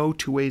 There's no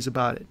 2 ways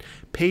about it.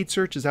 Paid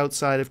search is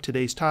outside of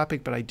today's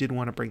topic, but I did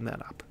want to bring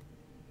that up.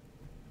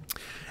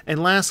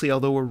 And lastly,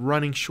 although we're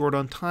running short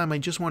on time, I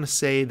just want to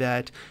say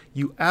that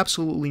you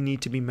absolutely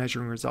need to be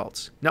measuring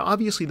results. Now,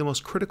 obviously, the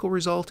most critical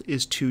result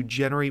is to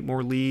generate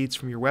more leads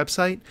from your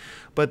website,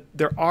 but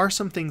there are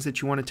some things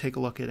that you want to take a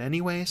look at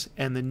anyways,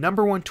 and the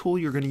number 1 tool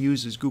you're going to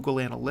use is Google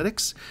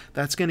Analytics.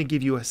 That's going to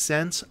give you a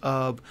sense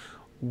of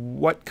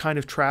what kind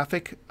of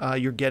traffic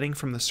you're getting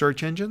from the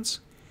search engines,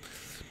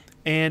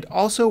 and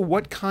also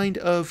what kind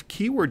of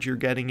keywords you're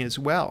getting as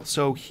well.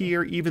 So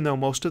here, even though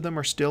most of them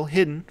are still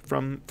hidden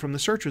from the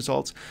search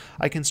results,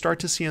 I can start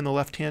to see on the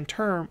left-hand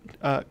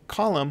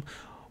column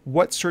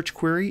what search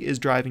query is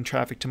driving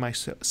traffic to my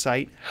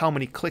site, how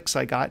many clicks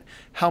I got,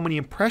 how many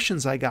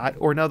impressions I got,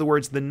 or in other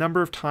words, the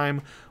number of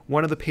times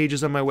one of the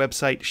pages on my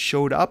website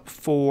showed up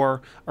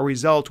for a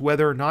result,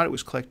 whether or not it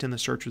was clicked in the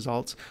search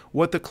results,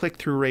 what the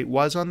click-through rate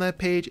was on that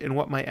page, and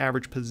what my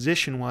average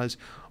position was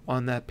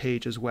on that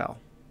page as well.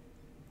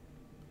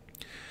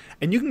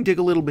 And you can dig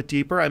a little bit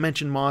deeper. I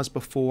mentioned Moz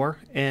before,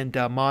 and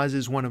Moz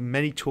is one of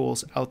many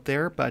tools out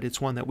there, but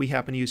it's one that we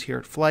happen to use here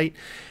at Flyte.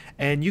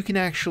 And you can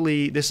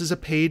actually, this is a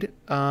paid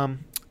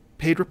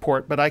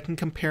report, but I can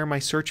compare my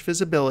search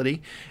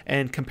visibility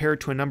and compare it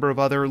to a number of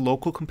other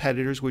local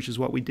competitors, which is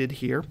what we did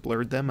here,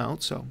 blurred them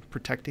out, so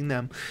protecting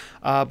them.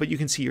 But you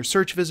can see your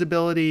search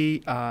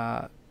visibility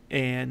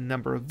and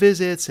number of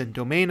visits and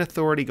domain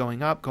authority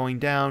going up, going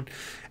down,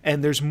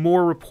 and there's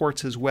more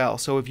reports as well.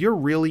 So if you're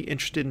really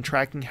interested in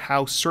tracking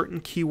how certain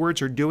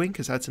keywords are doing,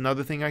 because that's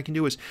another thing I can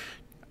do is,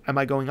 am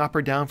I going up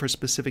or down for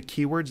specific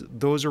keywords?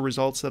 Those are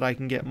results that I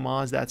can get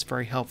Moz. That's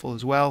very helpful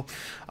as well.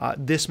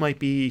 This might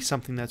be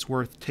something that's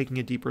worth taking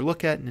a deeper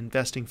look at and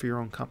investing for your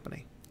own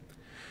company.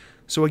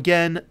 So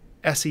again,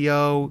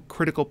 SEO,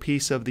 critical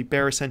piece of the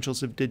bare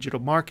essentials of digital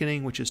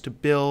marketing, which is to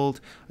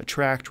build,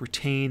 attract,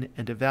 retain,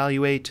 and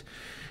evaluate.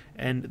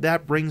 And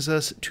that brings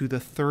us to the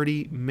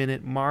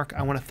 30-minute mark.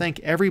 I want to thank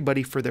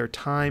everybody for their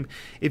time.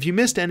 If you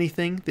missed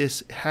anything,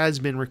 this has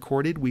been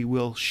recorded. We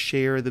will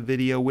share the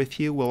video with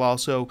you. We'll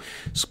also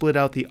split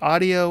out the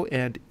audio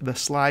and the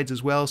slides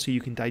as well, so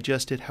you can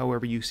digest it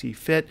however you see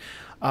fit.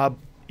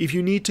 If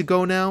you need to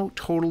go now,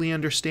 totally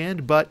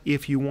understand, but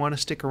if you want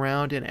to stick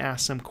around and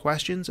ask some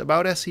questions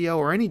about SEO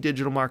or any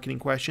digital marketing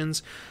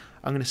questions,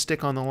 I'm going to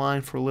stick on the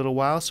line for a little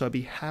while, so I'd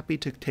be happy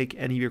to take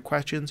any of your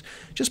questions.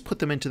 Just put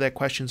them into that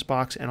questions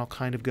box and I'll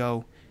kind of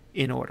go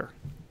in order.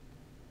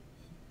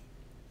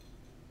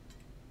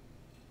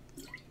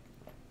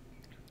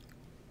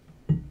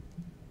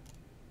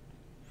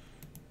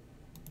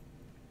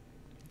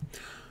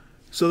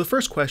 So the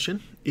first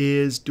question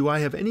is, do I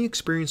have any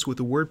experience with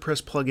the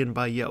WordPress plugin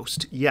by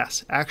Yoast?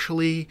 Yes,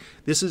 actually,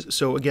 this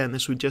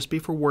would just be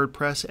for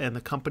WordPress, and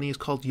the company is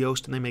called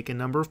Yoast, and they make a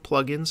number of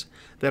plugins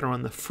that are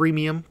on the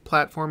freemium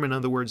platform. In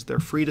other words, they're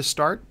free to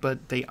start,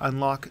 but they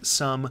unlock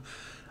some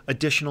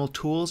additional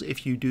tools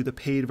if you do the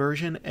paid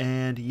version.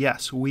 And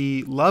yes,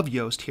 we love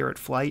Yoast here at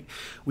Flyte.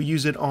 We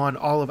use it on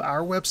all of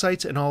our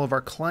websites and all of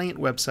our client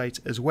websites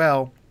as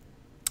well.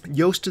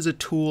 Yoast is a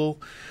tool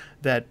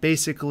that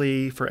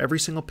basically for every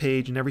single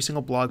page and every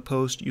single blog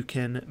post, you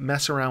can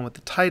mess around with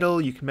the title,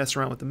 you can mess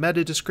around with the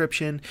meta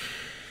description.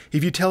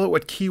 If you tell it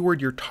what keyword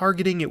you're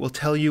targeting, it will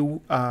tell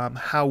you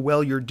how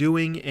well you're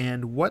doing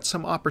and what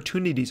some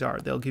opportunities are.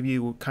 They'll give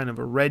you kind of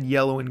a red,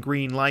 yellow, and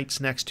green lights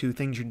next to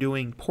things you're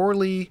doing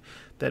poorly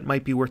that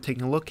might be worth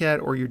taking a look at,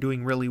 or you're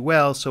doing really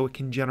well, so it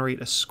can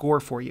generate a score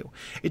for you.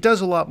 It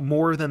does a lot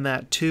more than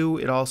that too.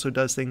 It also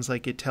does things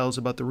like it tells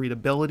about the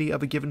readability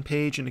of a given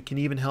page, and it can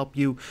even help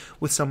you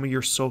with some of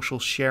your social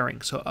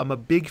sharing. So I'm a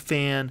big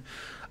fan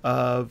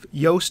of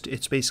Yoast.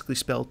 It's basically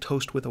spelled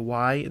toast with a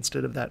Y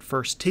instead of that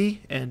first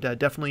T, and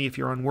definitely if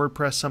you're on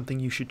WordPress,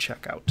 something you should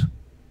check out.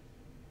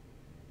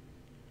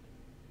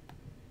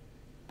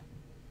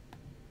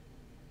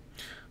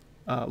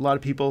 A lot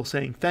of people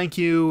saying thank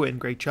you and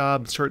great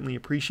job. Certainly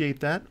appreciate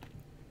that.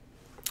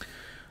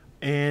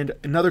 And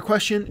another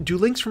question, do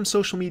links from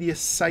social media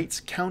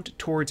sites count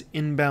towards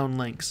inbound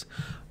links?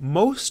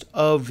 Most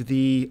of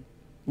the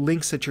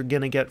links that you're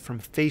going to get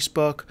from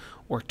Facebook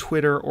or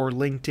Twitter or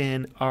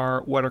LinkedIn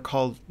are what are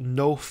called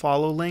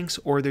no-follow links,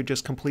 or they're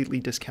just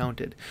completely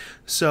discounted.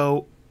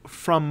 So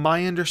from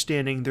my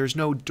understanding, there's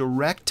no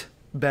direct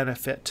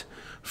benefit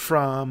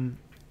from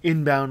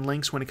inbound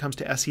links when it comes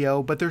to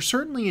SEO, but there's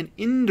certainly an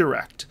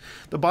indirect.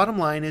 The bottom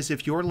line is,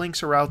 if your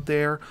links are out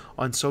there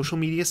on social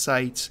media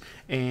sites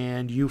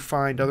and you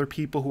find other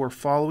people who are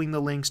following the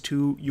links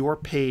to your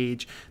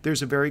page,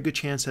 there's a very good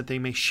chance that they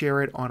may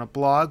share it on a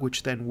blog,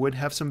 which then would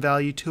have some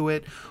value to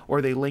it,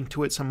 or they link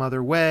to it some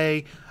other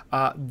way.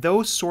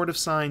 Those sort of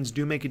signs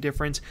do make a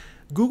difference.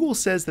 Google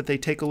says that they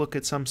take a look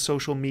at some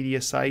social media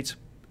sites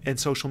and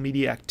social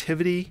media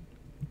activity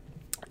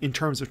in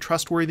terms of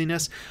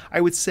trustworthiness. I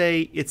would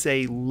say it's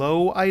a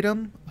low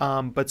item,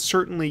 but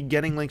certainly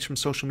getting links from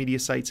social media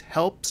sites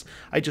helps.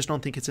 I just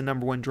don't think it's a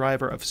 #1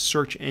 driver of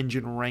search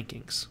engine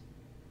rankings.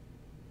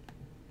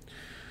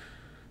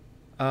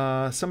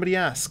 Somebody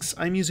asks,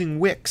 I'm using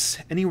Wix.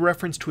 Any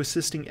reference to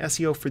assisting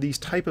SEO for these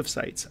type of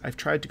sites? I've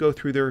tried to go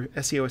through their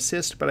SEO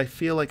assist, but I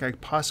feel like I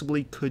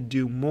possibly could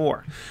do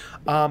more.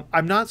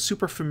 I'm not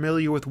super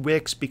familiar with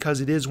Wix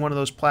because it is one of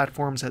those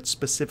platforms that's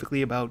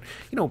specifically about,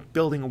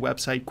 building a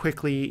website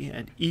quickly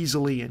and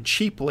easily and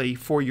cheaply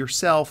for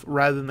yourself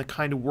rather than the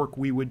kind of work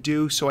we would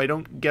do. So I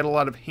don't get a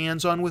lot of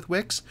hands-on with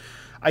Wix.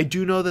 I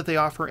do know that they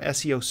offer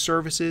SEO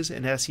services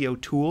and SEO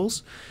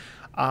tools.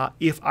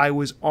 If I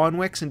was on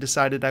Wix and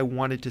decided I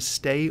wanted to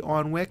stay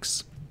on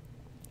Wix,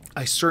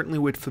 I certainly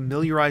would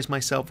familiarize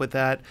myself with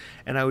that,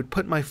 and I would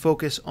put my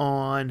focus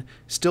on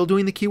still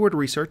doing the keyword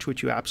research,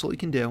 which you absolutely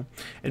can do,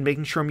 and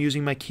making sure I'm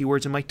using my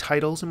keywords and my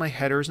titles and my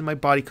headers and my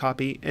body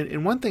copy.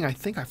 And one thing I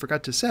think I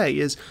forgot to say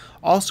is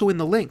also in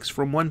the links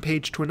from one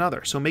page to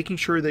another. So making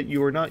sure that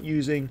you are not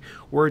using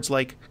words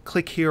like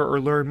click here or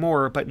learn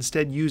more, but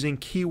instead using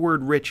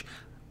keyword-rich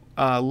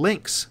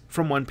links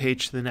from one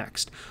page to the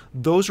next.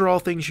 Those are all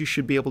things you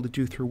should be able to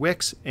do through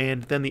Wix.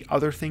 And then the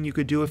other thing you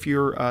could do if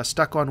you're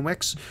stuck on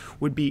Wix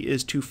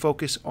is to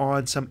focus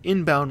on some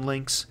inbound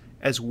links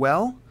as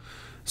well.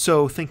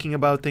 So thinking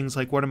about things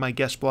like what are my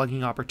guest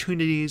blogging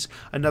opportunities.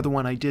 Another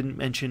one I didn't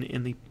mention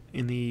in the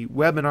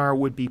webinar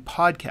would be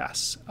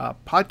podcasts.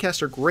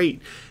 Podcasts are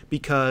great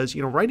because,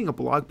 writing a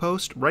blog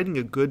post, writing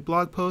a good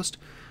blog post,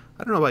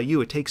 I don't know about you,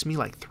 it takes me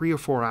like 3 or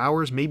 4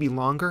 hours, maybe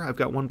longer. I've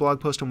got one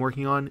blog post I'm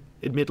working on.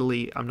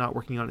 Admittedly, I'm not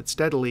working on it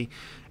steadily,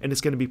 and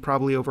it's going to be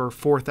probably over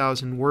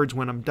 4,000 words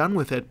when I'm done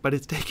with it, but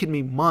it's taken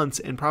me months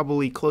and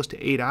probably close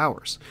to 8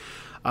 hours.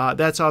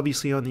 That's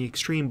obviously on the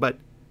extreme, but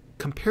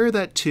compare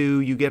that to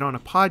you get on a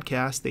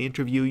podcast, they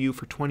interview you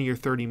for 20 or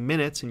 30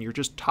 minutes, and you're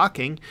just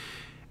talking,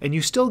 and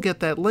you still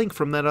get that link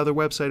from that other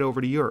website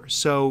over to yours.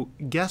 So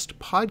guest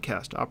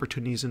podcast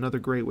opportunity is another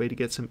great way to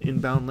get some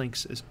inbound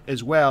links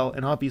as well.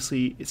 And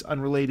obviously, it's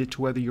unrelated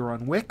to whether you're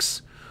on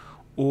Wix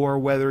or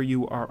whether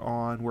you are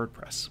on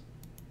WordPress.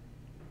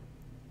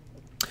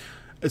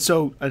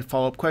 So a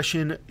follow-up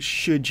question,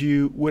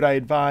 would I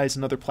advise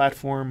another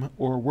platform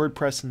or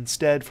WordPress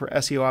instead for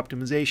SEO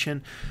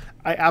optimization?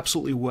 I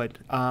absolutely would.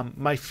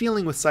 My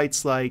feeling with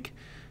sites like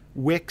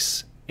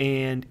Wix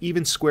and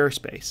even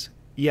Squarespace,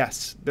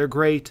 yes, they're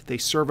great. They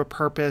serve a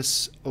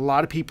purpose. A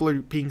lot of people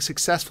are being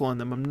successful in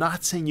them. I'm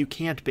not saying you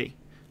can't be.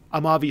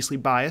 I'm obviously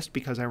biased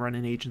because I run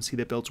an agency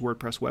that builds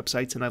WordPress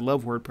websites and I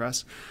love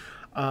WordPress.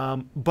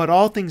 But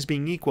all things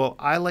being equal,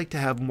 I like to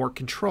have more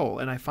control.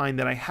 And I find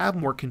that I have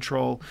more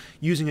control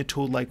using a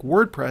tool like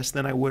WordPress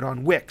than I would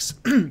on Wix.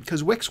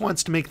 Because Wix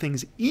wants to make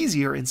things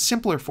easier and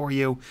simpler for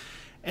you.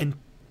 And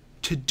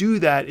to do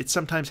that, it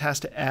sometimes has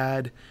to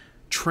add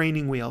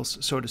training wheels,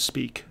 so to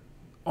speak,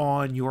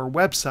 on your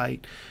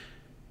website,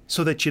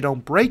 so that you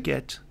don't break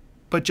it,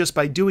 but just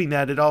by doing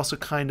that, it also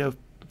kind of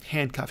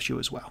handcuffs you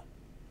as well.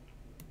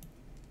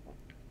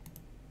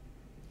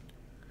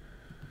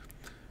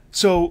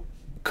 So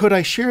could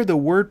I share the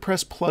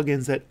WordPress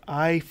plugins that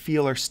I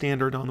feel are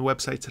standard on the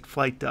websites that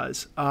Flyte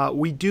does?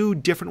 We do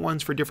different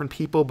ones for different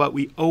people, but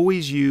we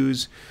always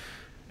use,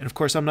 and of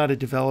course I'm not a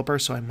developer,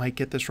 so I might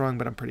get this wrong,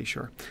 but I'm pretty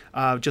sure.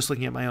 Just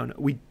looking at my own,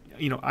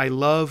 I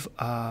love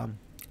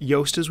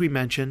Yoast, as we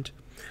mentioned.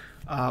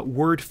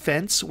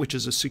 WordFence, which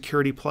is a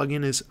security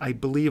plugin, is, I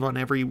believe, on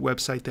every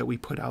website that we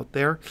put out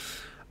there.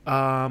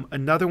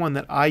 Another one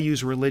that I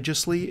use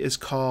religiously is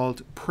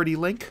called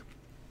PrettyLink.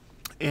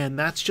 And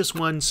that's just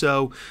one,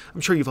 so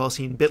I'm sure you've all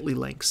seen bit.ly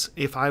links.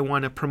 If I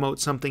want to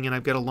promote something and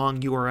I've got a long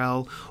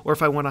URL, or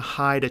if I want to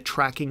hide a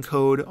tracking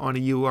code on a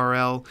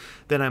URL,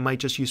 then I might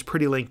just use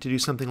PrettyLink to do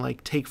something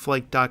like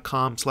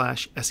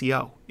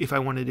takeflyte.com/SEO. If I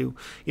want to do,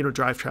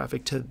 drive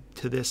traffic to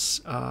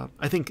this,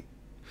 I think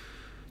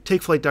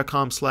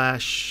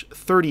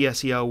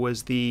takeflyte.com/30SEO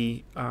was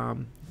the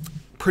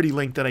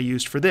PrettyLink that I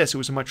used for this. It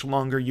was a much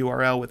longer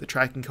URL with a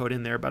tracking code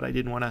in there, but I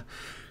didn't want to,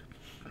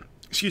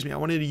 I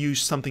wanted to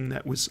use something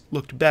that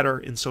looked better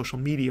in social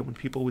media when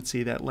people would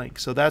see that link.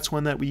 So that's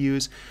one that we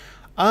use.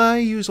 I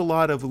use a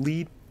lot of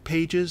lead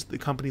pages, the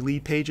company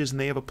lead pages, and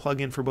they have a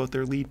plugin for both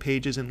their lead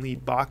pages and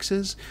lead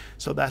boxes.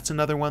 So that's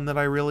another one that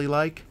I really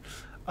like.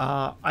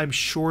 I'm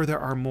sure there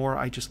are more.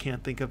 I just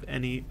can't think of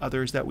any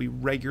others that we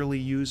regularly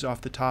use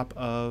off the top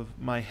of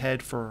my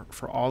head for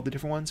all the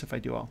different ones. If I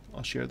do,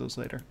 I'll share those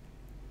later.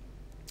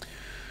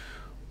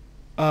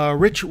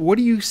 Rich, what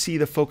do you see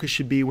the focus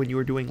should be when you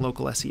are doing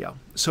local SEO?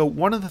 So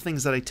one of the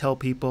things that I tell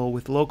people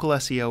with local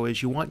SEO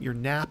is you want your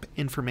NAP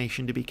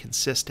information to be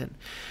consistent.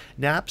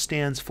 NAP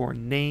stands for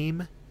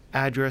name,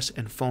 address,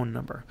 and phone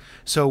number.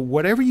 So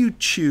whatever you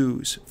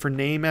choose for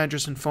name,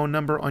 address, and phone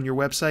number on your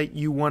website,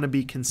 you want to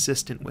be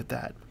consistent with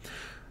that.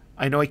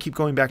 I know I keep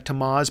going back to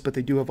Moz, but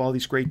they do have all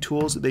these great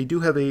tools. They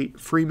do have a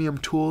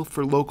freemium tool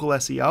for local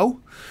SEO.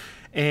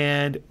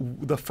 And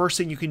the first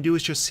thing you can do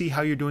is just see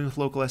how you're doing with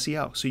local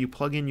SEO. So you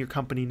plug in your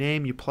company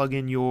name, you plug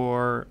in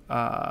your,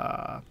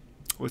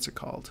 what's it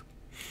called?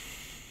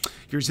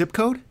 Your zip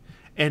code,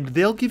 and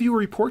they'll give you a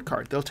report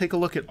card. They'll take a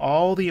look at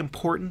all the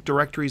important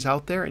directories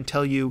out there and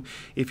tell you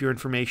if your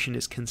information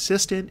is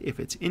consistent, if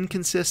it's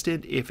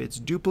inconsistent, if it's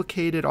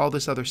duplicated, all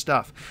this other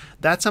stuff.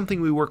 That's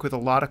something we work with a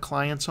lot of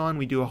clients on.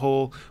 We do a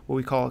whole, what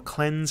we call a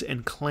cleanse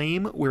and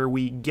claim, where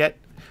we get,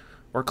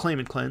 or claim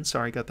and cleanse,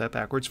 sorry, I got that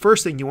backwards.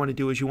 First thing you want to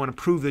do is you want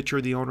to prove that you're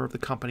the owner of the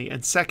company.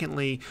 And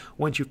secondly,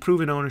 once you've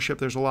proven ownership,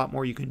 there's a lot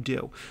more you can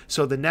do.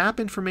 So the NAP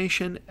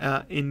information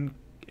and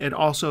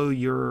also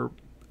your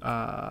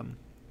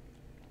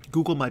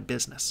Google My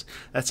Business.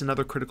 That's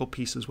another critical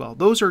piece as well.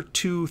 Those are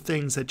two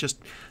things that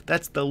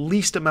that's the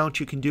least amount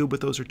you can do, but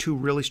those are two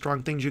really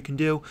strong things you can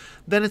do.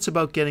 Then it's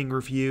about getting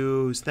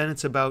reviews. Then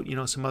it's about,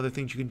 some other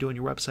things you can do on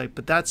your website,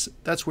 but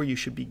that's where you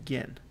should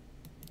begin.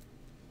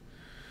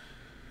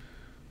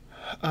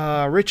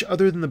 Rich,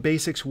 other than the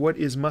basics, what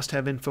is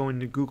must-have info in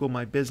Google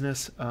My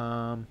Business,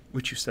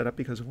 which you set up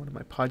because of one of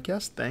my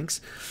podcasts? Thanks.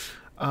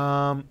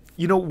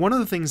 One of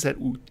the things that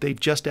they've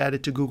just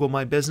added to Google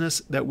My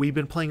Business that we've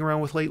been playing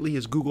around with lately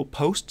is Google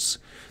Posts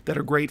that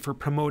are great for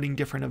promoting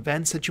different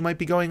events that you might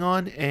be going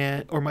on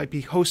or might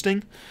be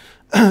hosting.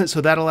 So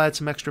that'll add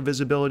some extra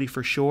visibility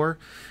for sure.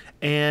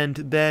 And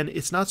then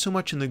it's not so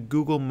much in the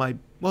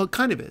well, it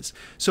kind of is.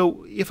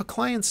 So if a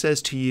client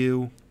says to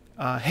you,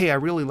 hey, I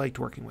really liked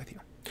working with you.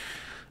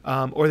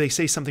 or they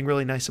say something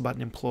really nice about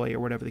an employee or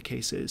whatever the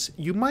case is,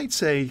 you might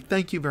say,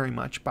 thank you very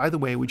much. By the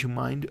way, would you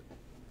mind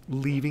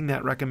leaving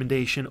that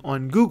recommendation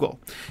on Google?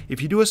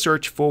 If you do a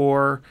search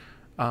for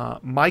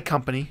my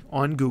company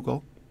on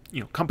Google,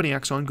 Company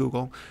X on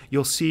Google,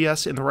 you'll see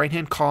us in the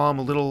right-hand column,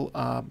 a little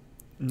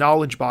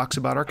knowledge box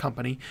about our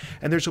company,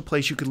 and there's a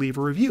place you could leave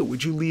a review.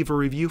 Would you leave a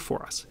review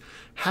for us?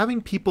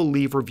 Having people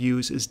leave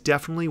reviews is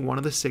definitely one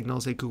of the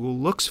signals that Google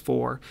looks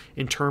for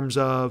in terms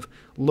of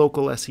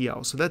local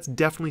SEO. So that's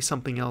definitely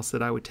something else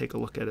that I would take a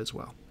look at as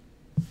well.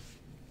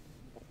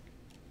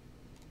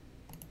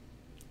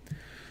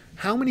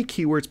 How many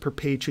keywords per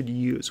page should you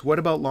use? What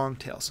about long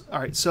tails? All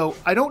right, so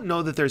I don't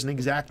know that there's an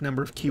exact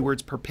number of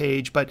keywords per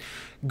page, but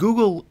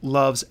Google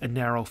loves a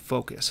narrow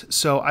focus.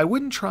 So I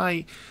wouldn't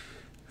try,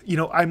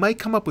 I might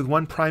come up with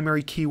one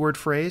primary keyword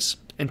phrase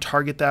and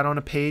target that on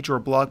a page or a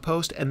blog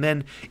post. And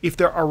then if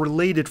there are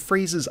related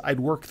phrases, I'd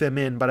work them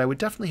in, but I would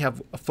definitely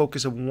have a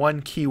focus of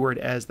one keyword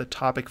as the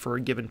topic for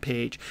a given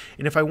page.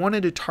 And if I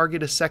wanted to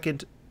target a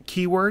second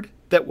keyword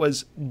that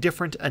was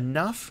different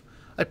enough,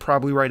 I'd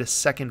probably write a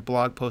second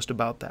blog post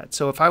about that.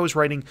 So if I was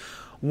writing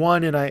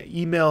one in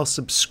email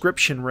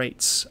subscription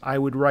rates, I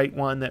would write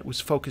one that was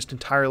focused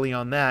entirely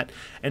on that.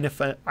 And if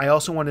I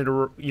also wanted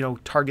to,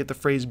 target the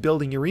phrase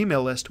building your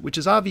email list, which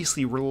is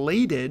obviously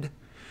related,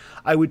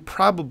 I would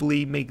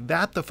probably make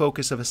that the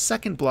focus of a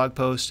second blog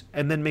post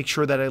and then make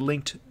sure that I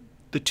linked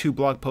the two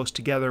blog posts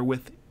together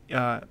with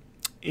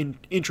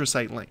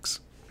intrasite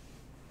links.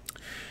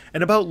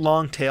 And about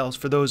long tails,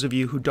 for those of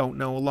you who don't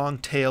know, a long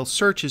tail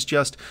search is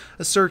just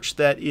a search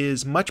that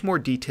is much more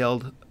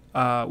detailed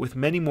with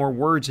many more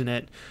words in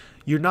it.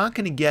 You're not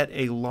going to get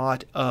a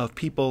lot of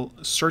people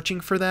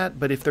searching for that,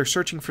 but if they're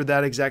searching for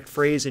that exact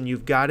phrase and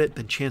you've got it,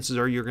 then chances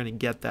are you're going to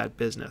get that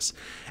business.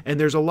 And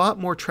there's a lot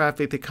more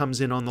traffic that comes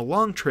in on the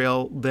long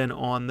trail than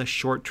on the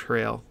short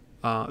tail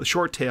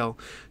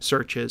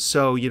searches.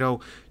 So,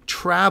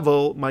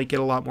 travel might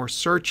get a lot more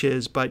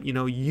searches, but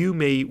you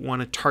may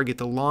want to target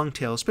the long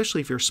tail,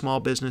 especially if you're a small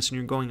business and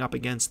you're going up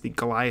against the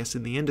Goliaths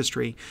in the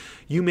industry.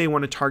 You may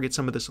want to target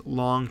some of this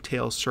long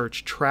tail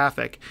search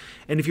traffic.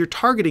 And if you're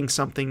targeting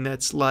something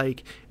that's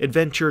like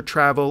adventure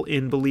travel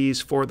in Belize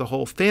for the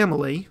whole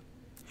family,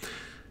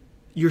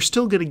 you're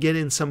still going to get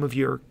in some of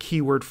your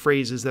keyword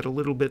phrases that are a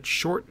little bit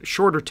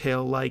shorter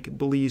tail, like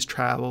Belize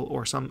travel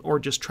or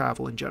just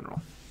travel in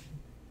general.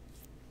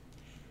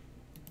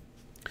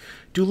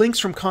 Do links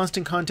from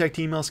Constant Contact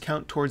emails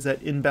count towards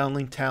that inbound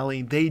link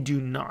tally? They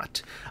do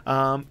not.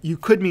 You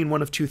could mean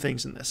one of two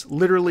things in this.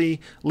 Literally,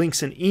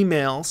 links in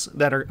emails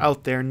that are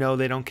out there, no,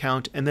 they don't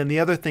count. And then the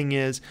other thing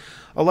is,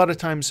 a lot of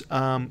times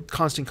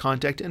Constant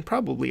Contact, and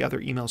probably other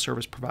email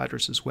service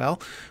providers as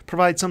well,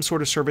 provide some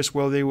sort of service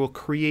where they will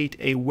create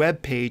a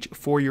web page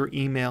for your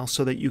email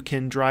so that you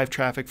can drive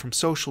traffic from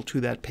social to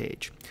that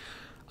page.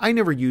 I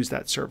never use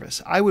that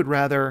service. I would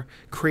rather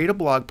create a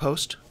blog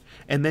post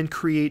and then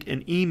create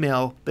an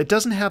email that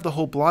doesn't have the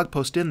whole blog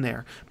post in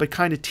there, but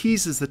kind of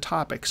teases the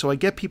topic. So I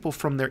get people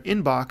from their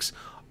inbox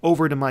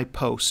over to my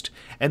post,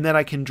 and then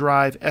I can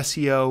drive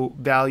SEO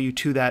value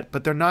to that,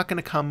 but they're not going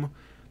to come,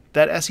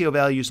 that SEO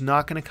value is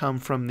not going to come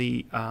from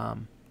the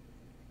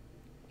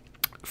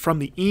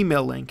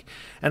email link.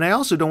 And I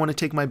also don't want to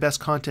take my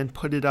best content,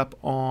 put it up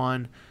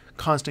on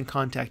Constant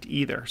Contact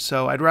either.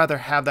 So I'd rather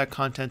have that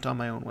content on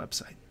my own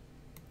website.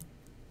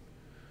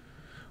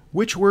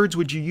 Which words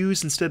would you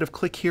use instead of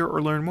click here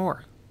or learn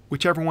more?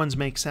 Whichever ones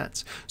make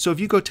sense. So if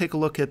you go take a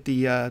look at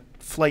the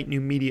Flyte New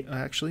Media,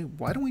 actually,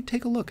 why don't we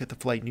take a look at the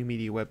Flyte New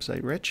Media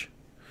website, Rich?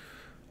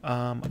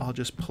 I'll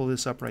just pull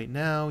this up right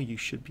now. You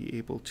should be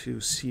able to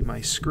see my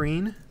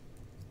screen.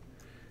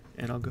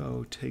 And I'll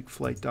go take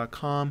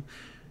flyte.com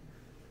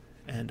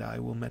and I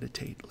will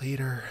meditate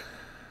later.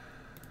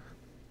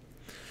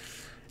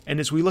 And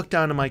as we look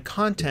down to my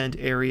content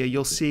area,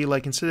 you'll see,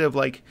 like, instead of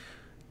like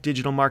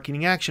digital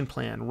marketing action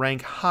plan,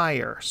 rank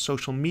higher,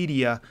 social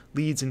media,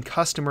 leads and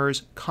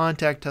customers,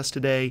 contact us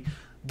today.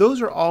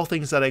 Those are all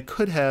things that I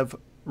could have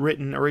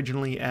written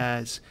originally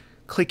as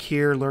click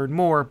here, learn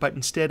more, but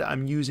instead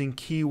I'm using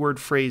keyword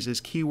phrases,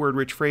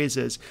 keyword-rich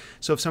phrases.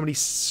 So if somebody's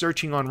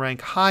searching on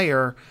rank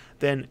higher,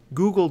 then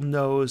Google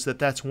knows that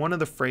that's one of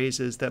the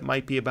phrases that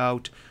might be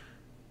about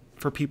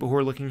for people who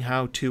are looking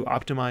how to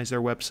optimize their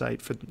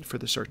website for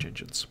the search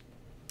engines.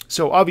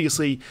 So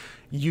obviously,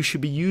 you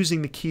should be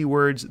using the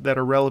keywords that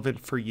are relevant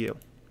for you.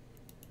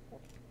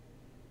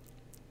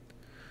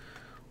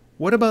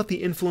 What about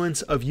the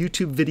influence of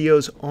YouTube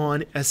videos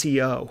on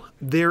SEO?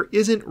 There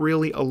isn't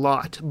really a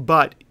lot,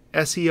 but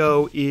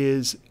SEO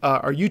is,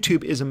 or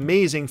YouTube is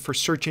amazing for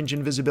search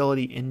engine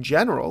visibility in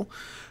general.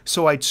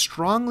 So I'd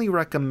strongly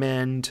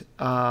recommend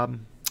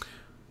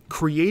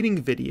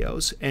creating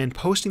videos and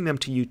posting them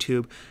to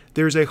YouTube.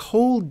 There's a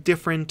whole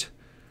different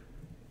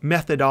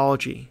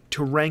methodology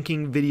to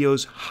ranking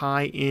videos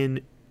high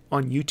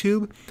on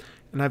YouTube,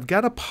 and I've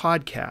got a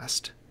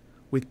podcast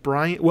with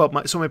Brian. Well,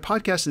 so my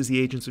podcast is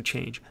The Agents of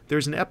Change.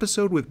 There's an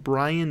episode with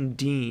Brian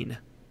Dean.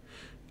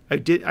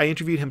 I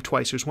interviewed him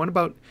twice. There's one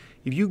about,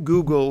 if you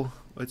Google,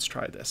 let's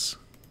try this.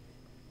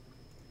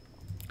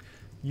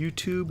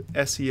 YouTube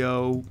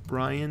SEO,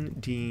 Brian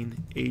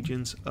Dean,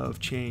 Agents of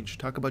Change.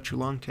 Talk about your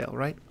long tail,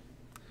 right?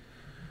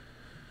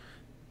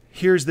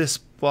 Here's this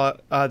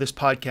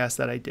podcast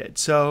that I did.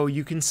 So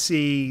you can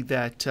see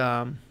that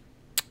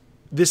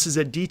this is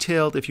a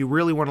detailed, if you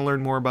really want to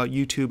learn more about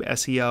YouTube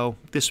SEO,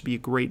 this would be a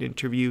great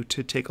interview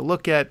to take a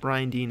look at.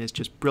 Brian Dean is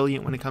just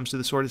brilliant when it comes to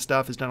this sort of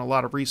stuff, has done a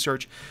lot of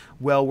research,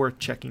 well worth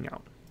checking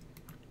out.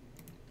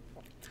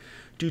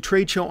 Do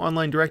trade show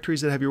online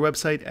directories that have your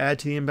website add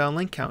to the inbound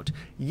link count?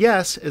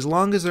 Yes, as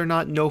long as they're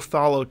not no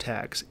follow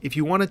tags. If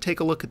you want to take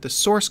a look at the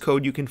source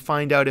code, you can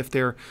find out if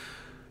they're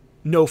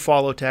no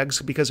follow tags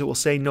because it will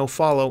say no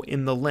follow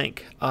in the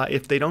link.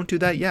 If they don't do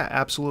that, yeah,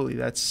 absolutely.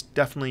 That's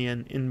definitely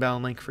an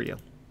inbound link for you.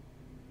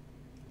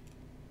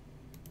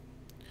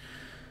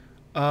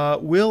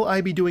 Will I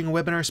be doing a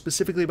webinar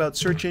specifically about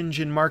search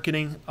engine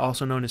marketing,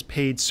 also known as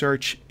paid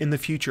search, in the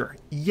future?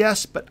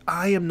 Yes, but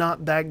I am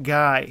not that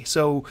guy.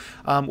 So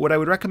what I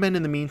would recommend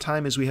in the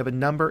meantime is we have a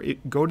number.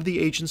 Go to the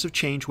Agents of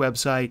Change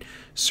website,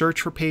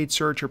 search for paid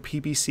search or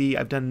PPC.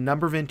 I've done a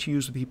number of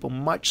interviews with people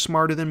much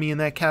smarter than me in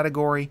that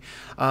category.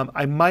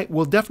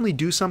 We'll definitely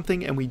do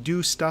something, and we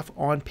do stuff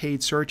on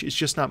paid search. It's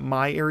just not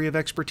my area of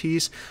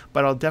expertise,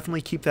 but I'll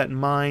definitely keep that in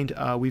mind.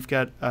 We've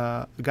got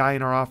a guy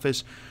in our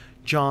office,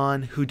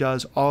 John, who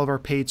does all of our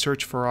paid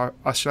search for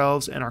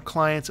ourselves and our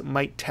clients.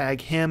 Might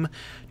tag him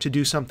to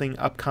do something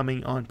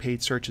upcoming on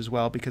paid search as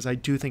well, because I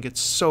do think it's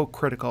so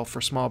critical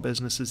for small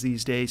businesses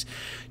these days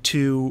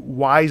to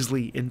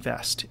wisely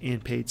invest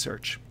in paid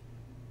search.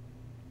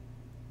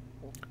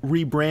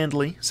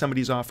 Rebrandly,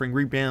 somebody's offering.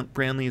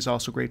 Rebrandly is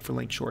also great for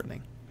link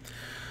shortening.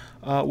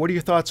 What are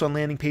your thoughts on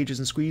landing pages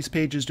and squeeze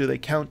pages? Do they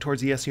count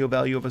towards the SEO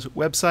value of a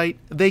website?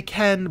 They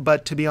can,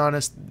 but to be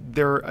honest,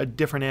 they're a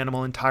different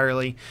animal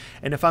entirely.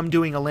 And if I'm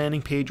doing a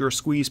landing page or a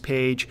squeeze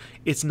page,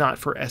 it's not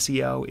for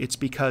SEO. It's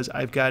because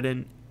I've got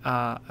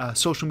a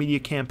social media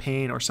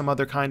campaign or some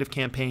other kind of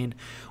campaign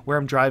where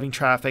I'm driving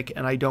traffic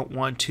and I don't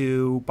want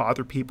to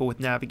bother people with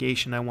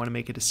navigation. I want to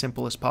make it as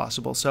simple as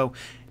possible. So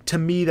to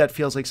me, that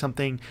feels like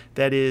something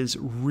that is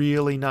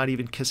really not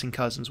even kissing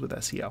cousins with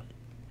SEO.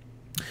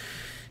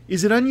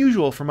 Is it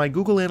unusual for my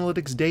Google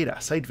Analytics data,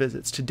 site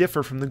visits, to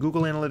differ from the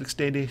Google Analytics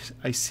data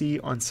I see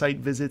on site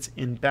visits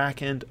in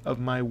backend of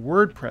my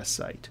WordPress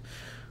site?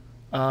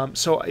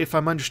 So if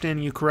I'm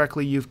understanding you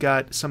correctly, you've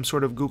got some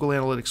sort of Google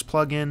Analytics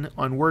plugin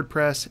on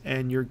WordPress,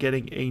 and you're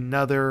getting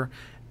another,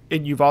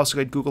 and you've also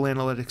got Google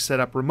Analytics set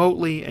up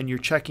remotely, and you're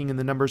checking and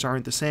the numbers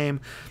aren't the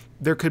same.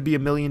 There could be a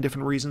million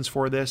different reasons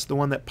for this. The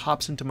one that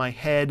pops into my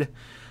head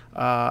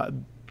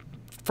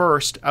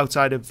first,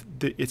 outside of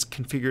it's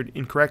configured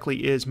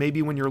incorrectly, is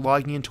maybe when you're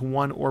logging into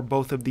one or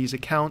both of these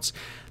accounts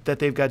that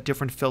they've got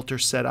different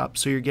filters set up.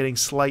 So you're getting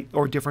slight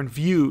or different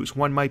views.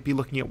 One might be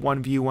looking at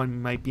one view,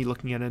 one might be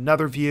looking at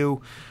another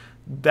view.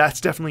 That's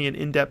definitely an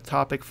in-depth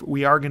topic.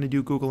 We are going to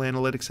do Google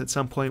Analytics at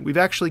some point. We've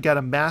actually got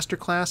a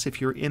masterclass.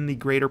 If you're in the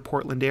greater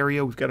Portland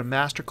area, we've got a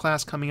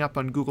masterclass coming up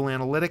on Google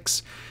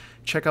Analytics.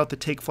 Check out the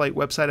Take Flight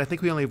website. I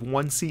think we only have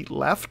one seat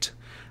left.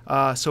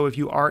 So if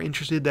you are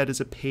interested, that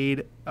is a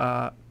paid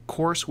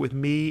course with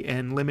me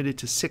and limited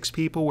to 6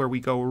 people, where we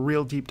go a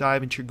real deep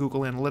dive into your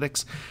Google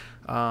Analytics.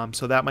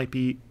 So that might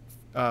be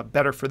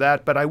better for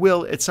that. But I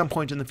will, at some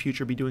point in the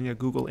future, be doing a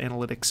Google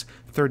Analytics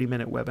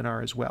 30-minute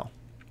webinar as well.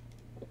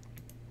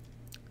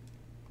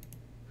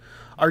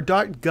 Are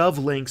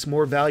 .gov links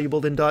more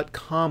valuable than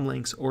 .com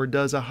links, or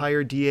does a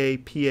higher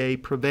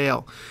DAPA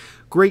prevail?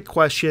 Great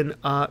question.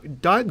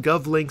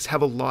 .gov links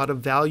have a lot of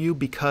value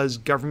because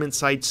government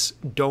sites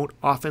don't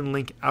often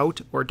link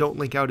out, or don't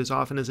link out as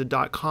often as a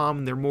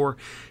 .com. They're more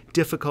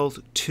difficult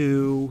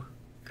to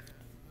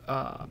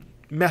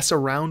mess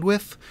around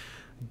with,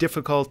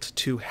 difficult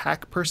to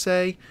hack per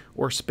se,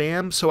 or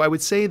spam. So I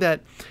would say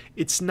that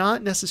it's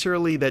not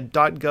necessarily that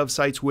 .gov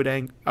sites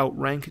would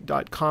outrank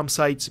 .com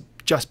sites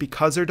just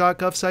because they're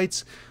 .gov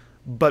sites,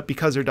 but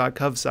because they're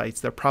 .gov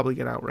sites, they're probably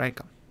going to outrank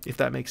them, if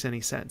that makes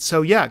any sense.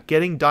 So yeah,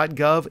 getting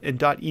 .gov and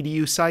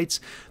 .edu sites,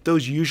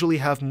 those usually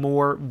have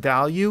more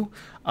value.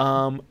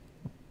 I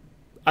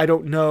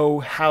don't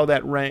know how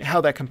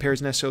that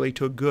compares necessarily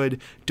to a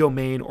good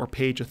domain or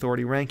page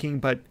authority ranking,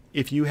 but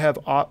if you have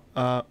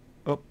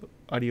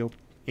audio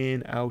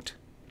in, out,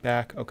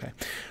 back, okay.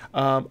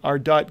 Our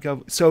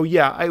 .gov, so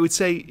yeah, I would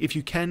say if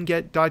you can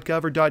get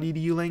 .gov or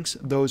 .edu links,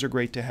 those are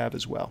great to have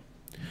as well.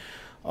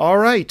 All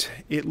right,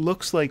 it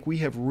looks like we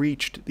have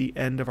reached the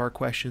end of our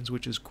questions,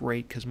 which is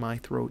great because my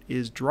throat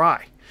is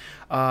dry.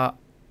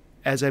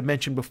 As I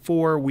mentioned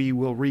before, we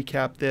will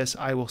recap this.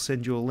 I will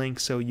send you a link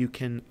so you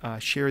can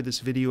share this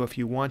video if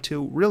you want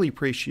to. Really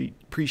appreciate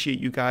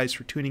you guys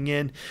for tuning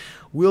in.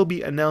 We'll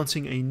be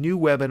announcing a new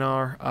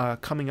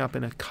webinar coming up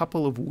in a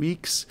couple of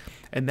weeks,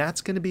 and that's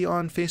going to be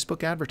on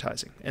Facebook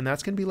advertising, and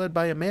that's going to be led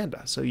by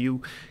Amanda, so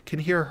you can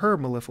hear her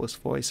mellifluous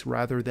voice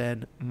rather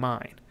than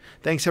mine.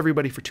 Thanks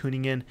everybody for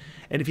tuning in,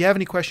 and if you have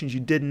any questions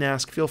you didn't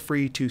ask, feel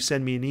free to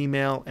send me an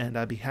email, and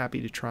I'd be happy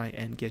to try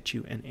and get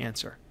you an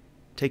answer.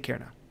 Take care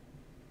now.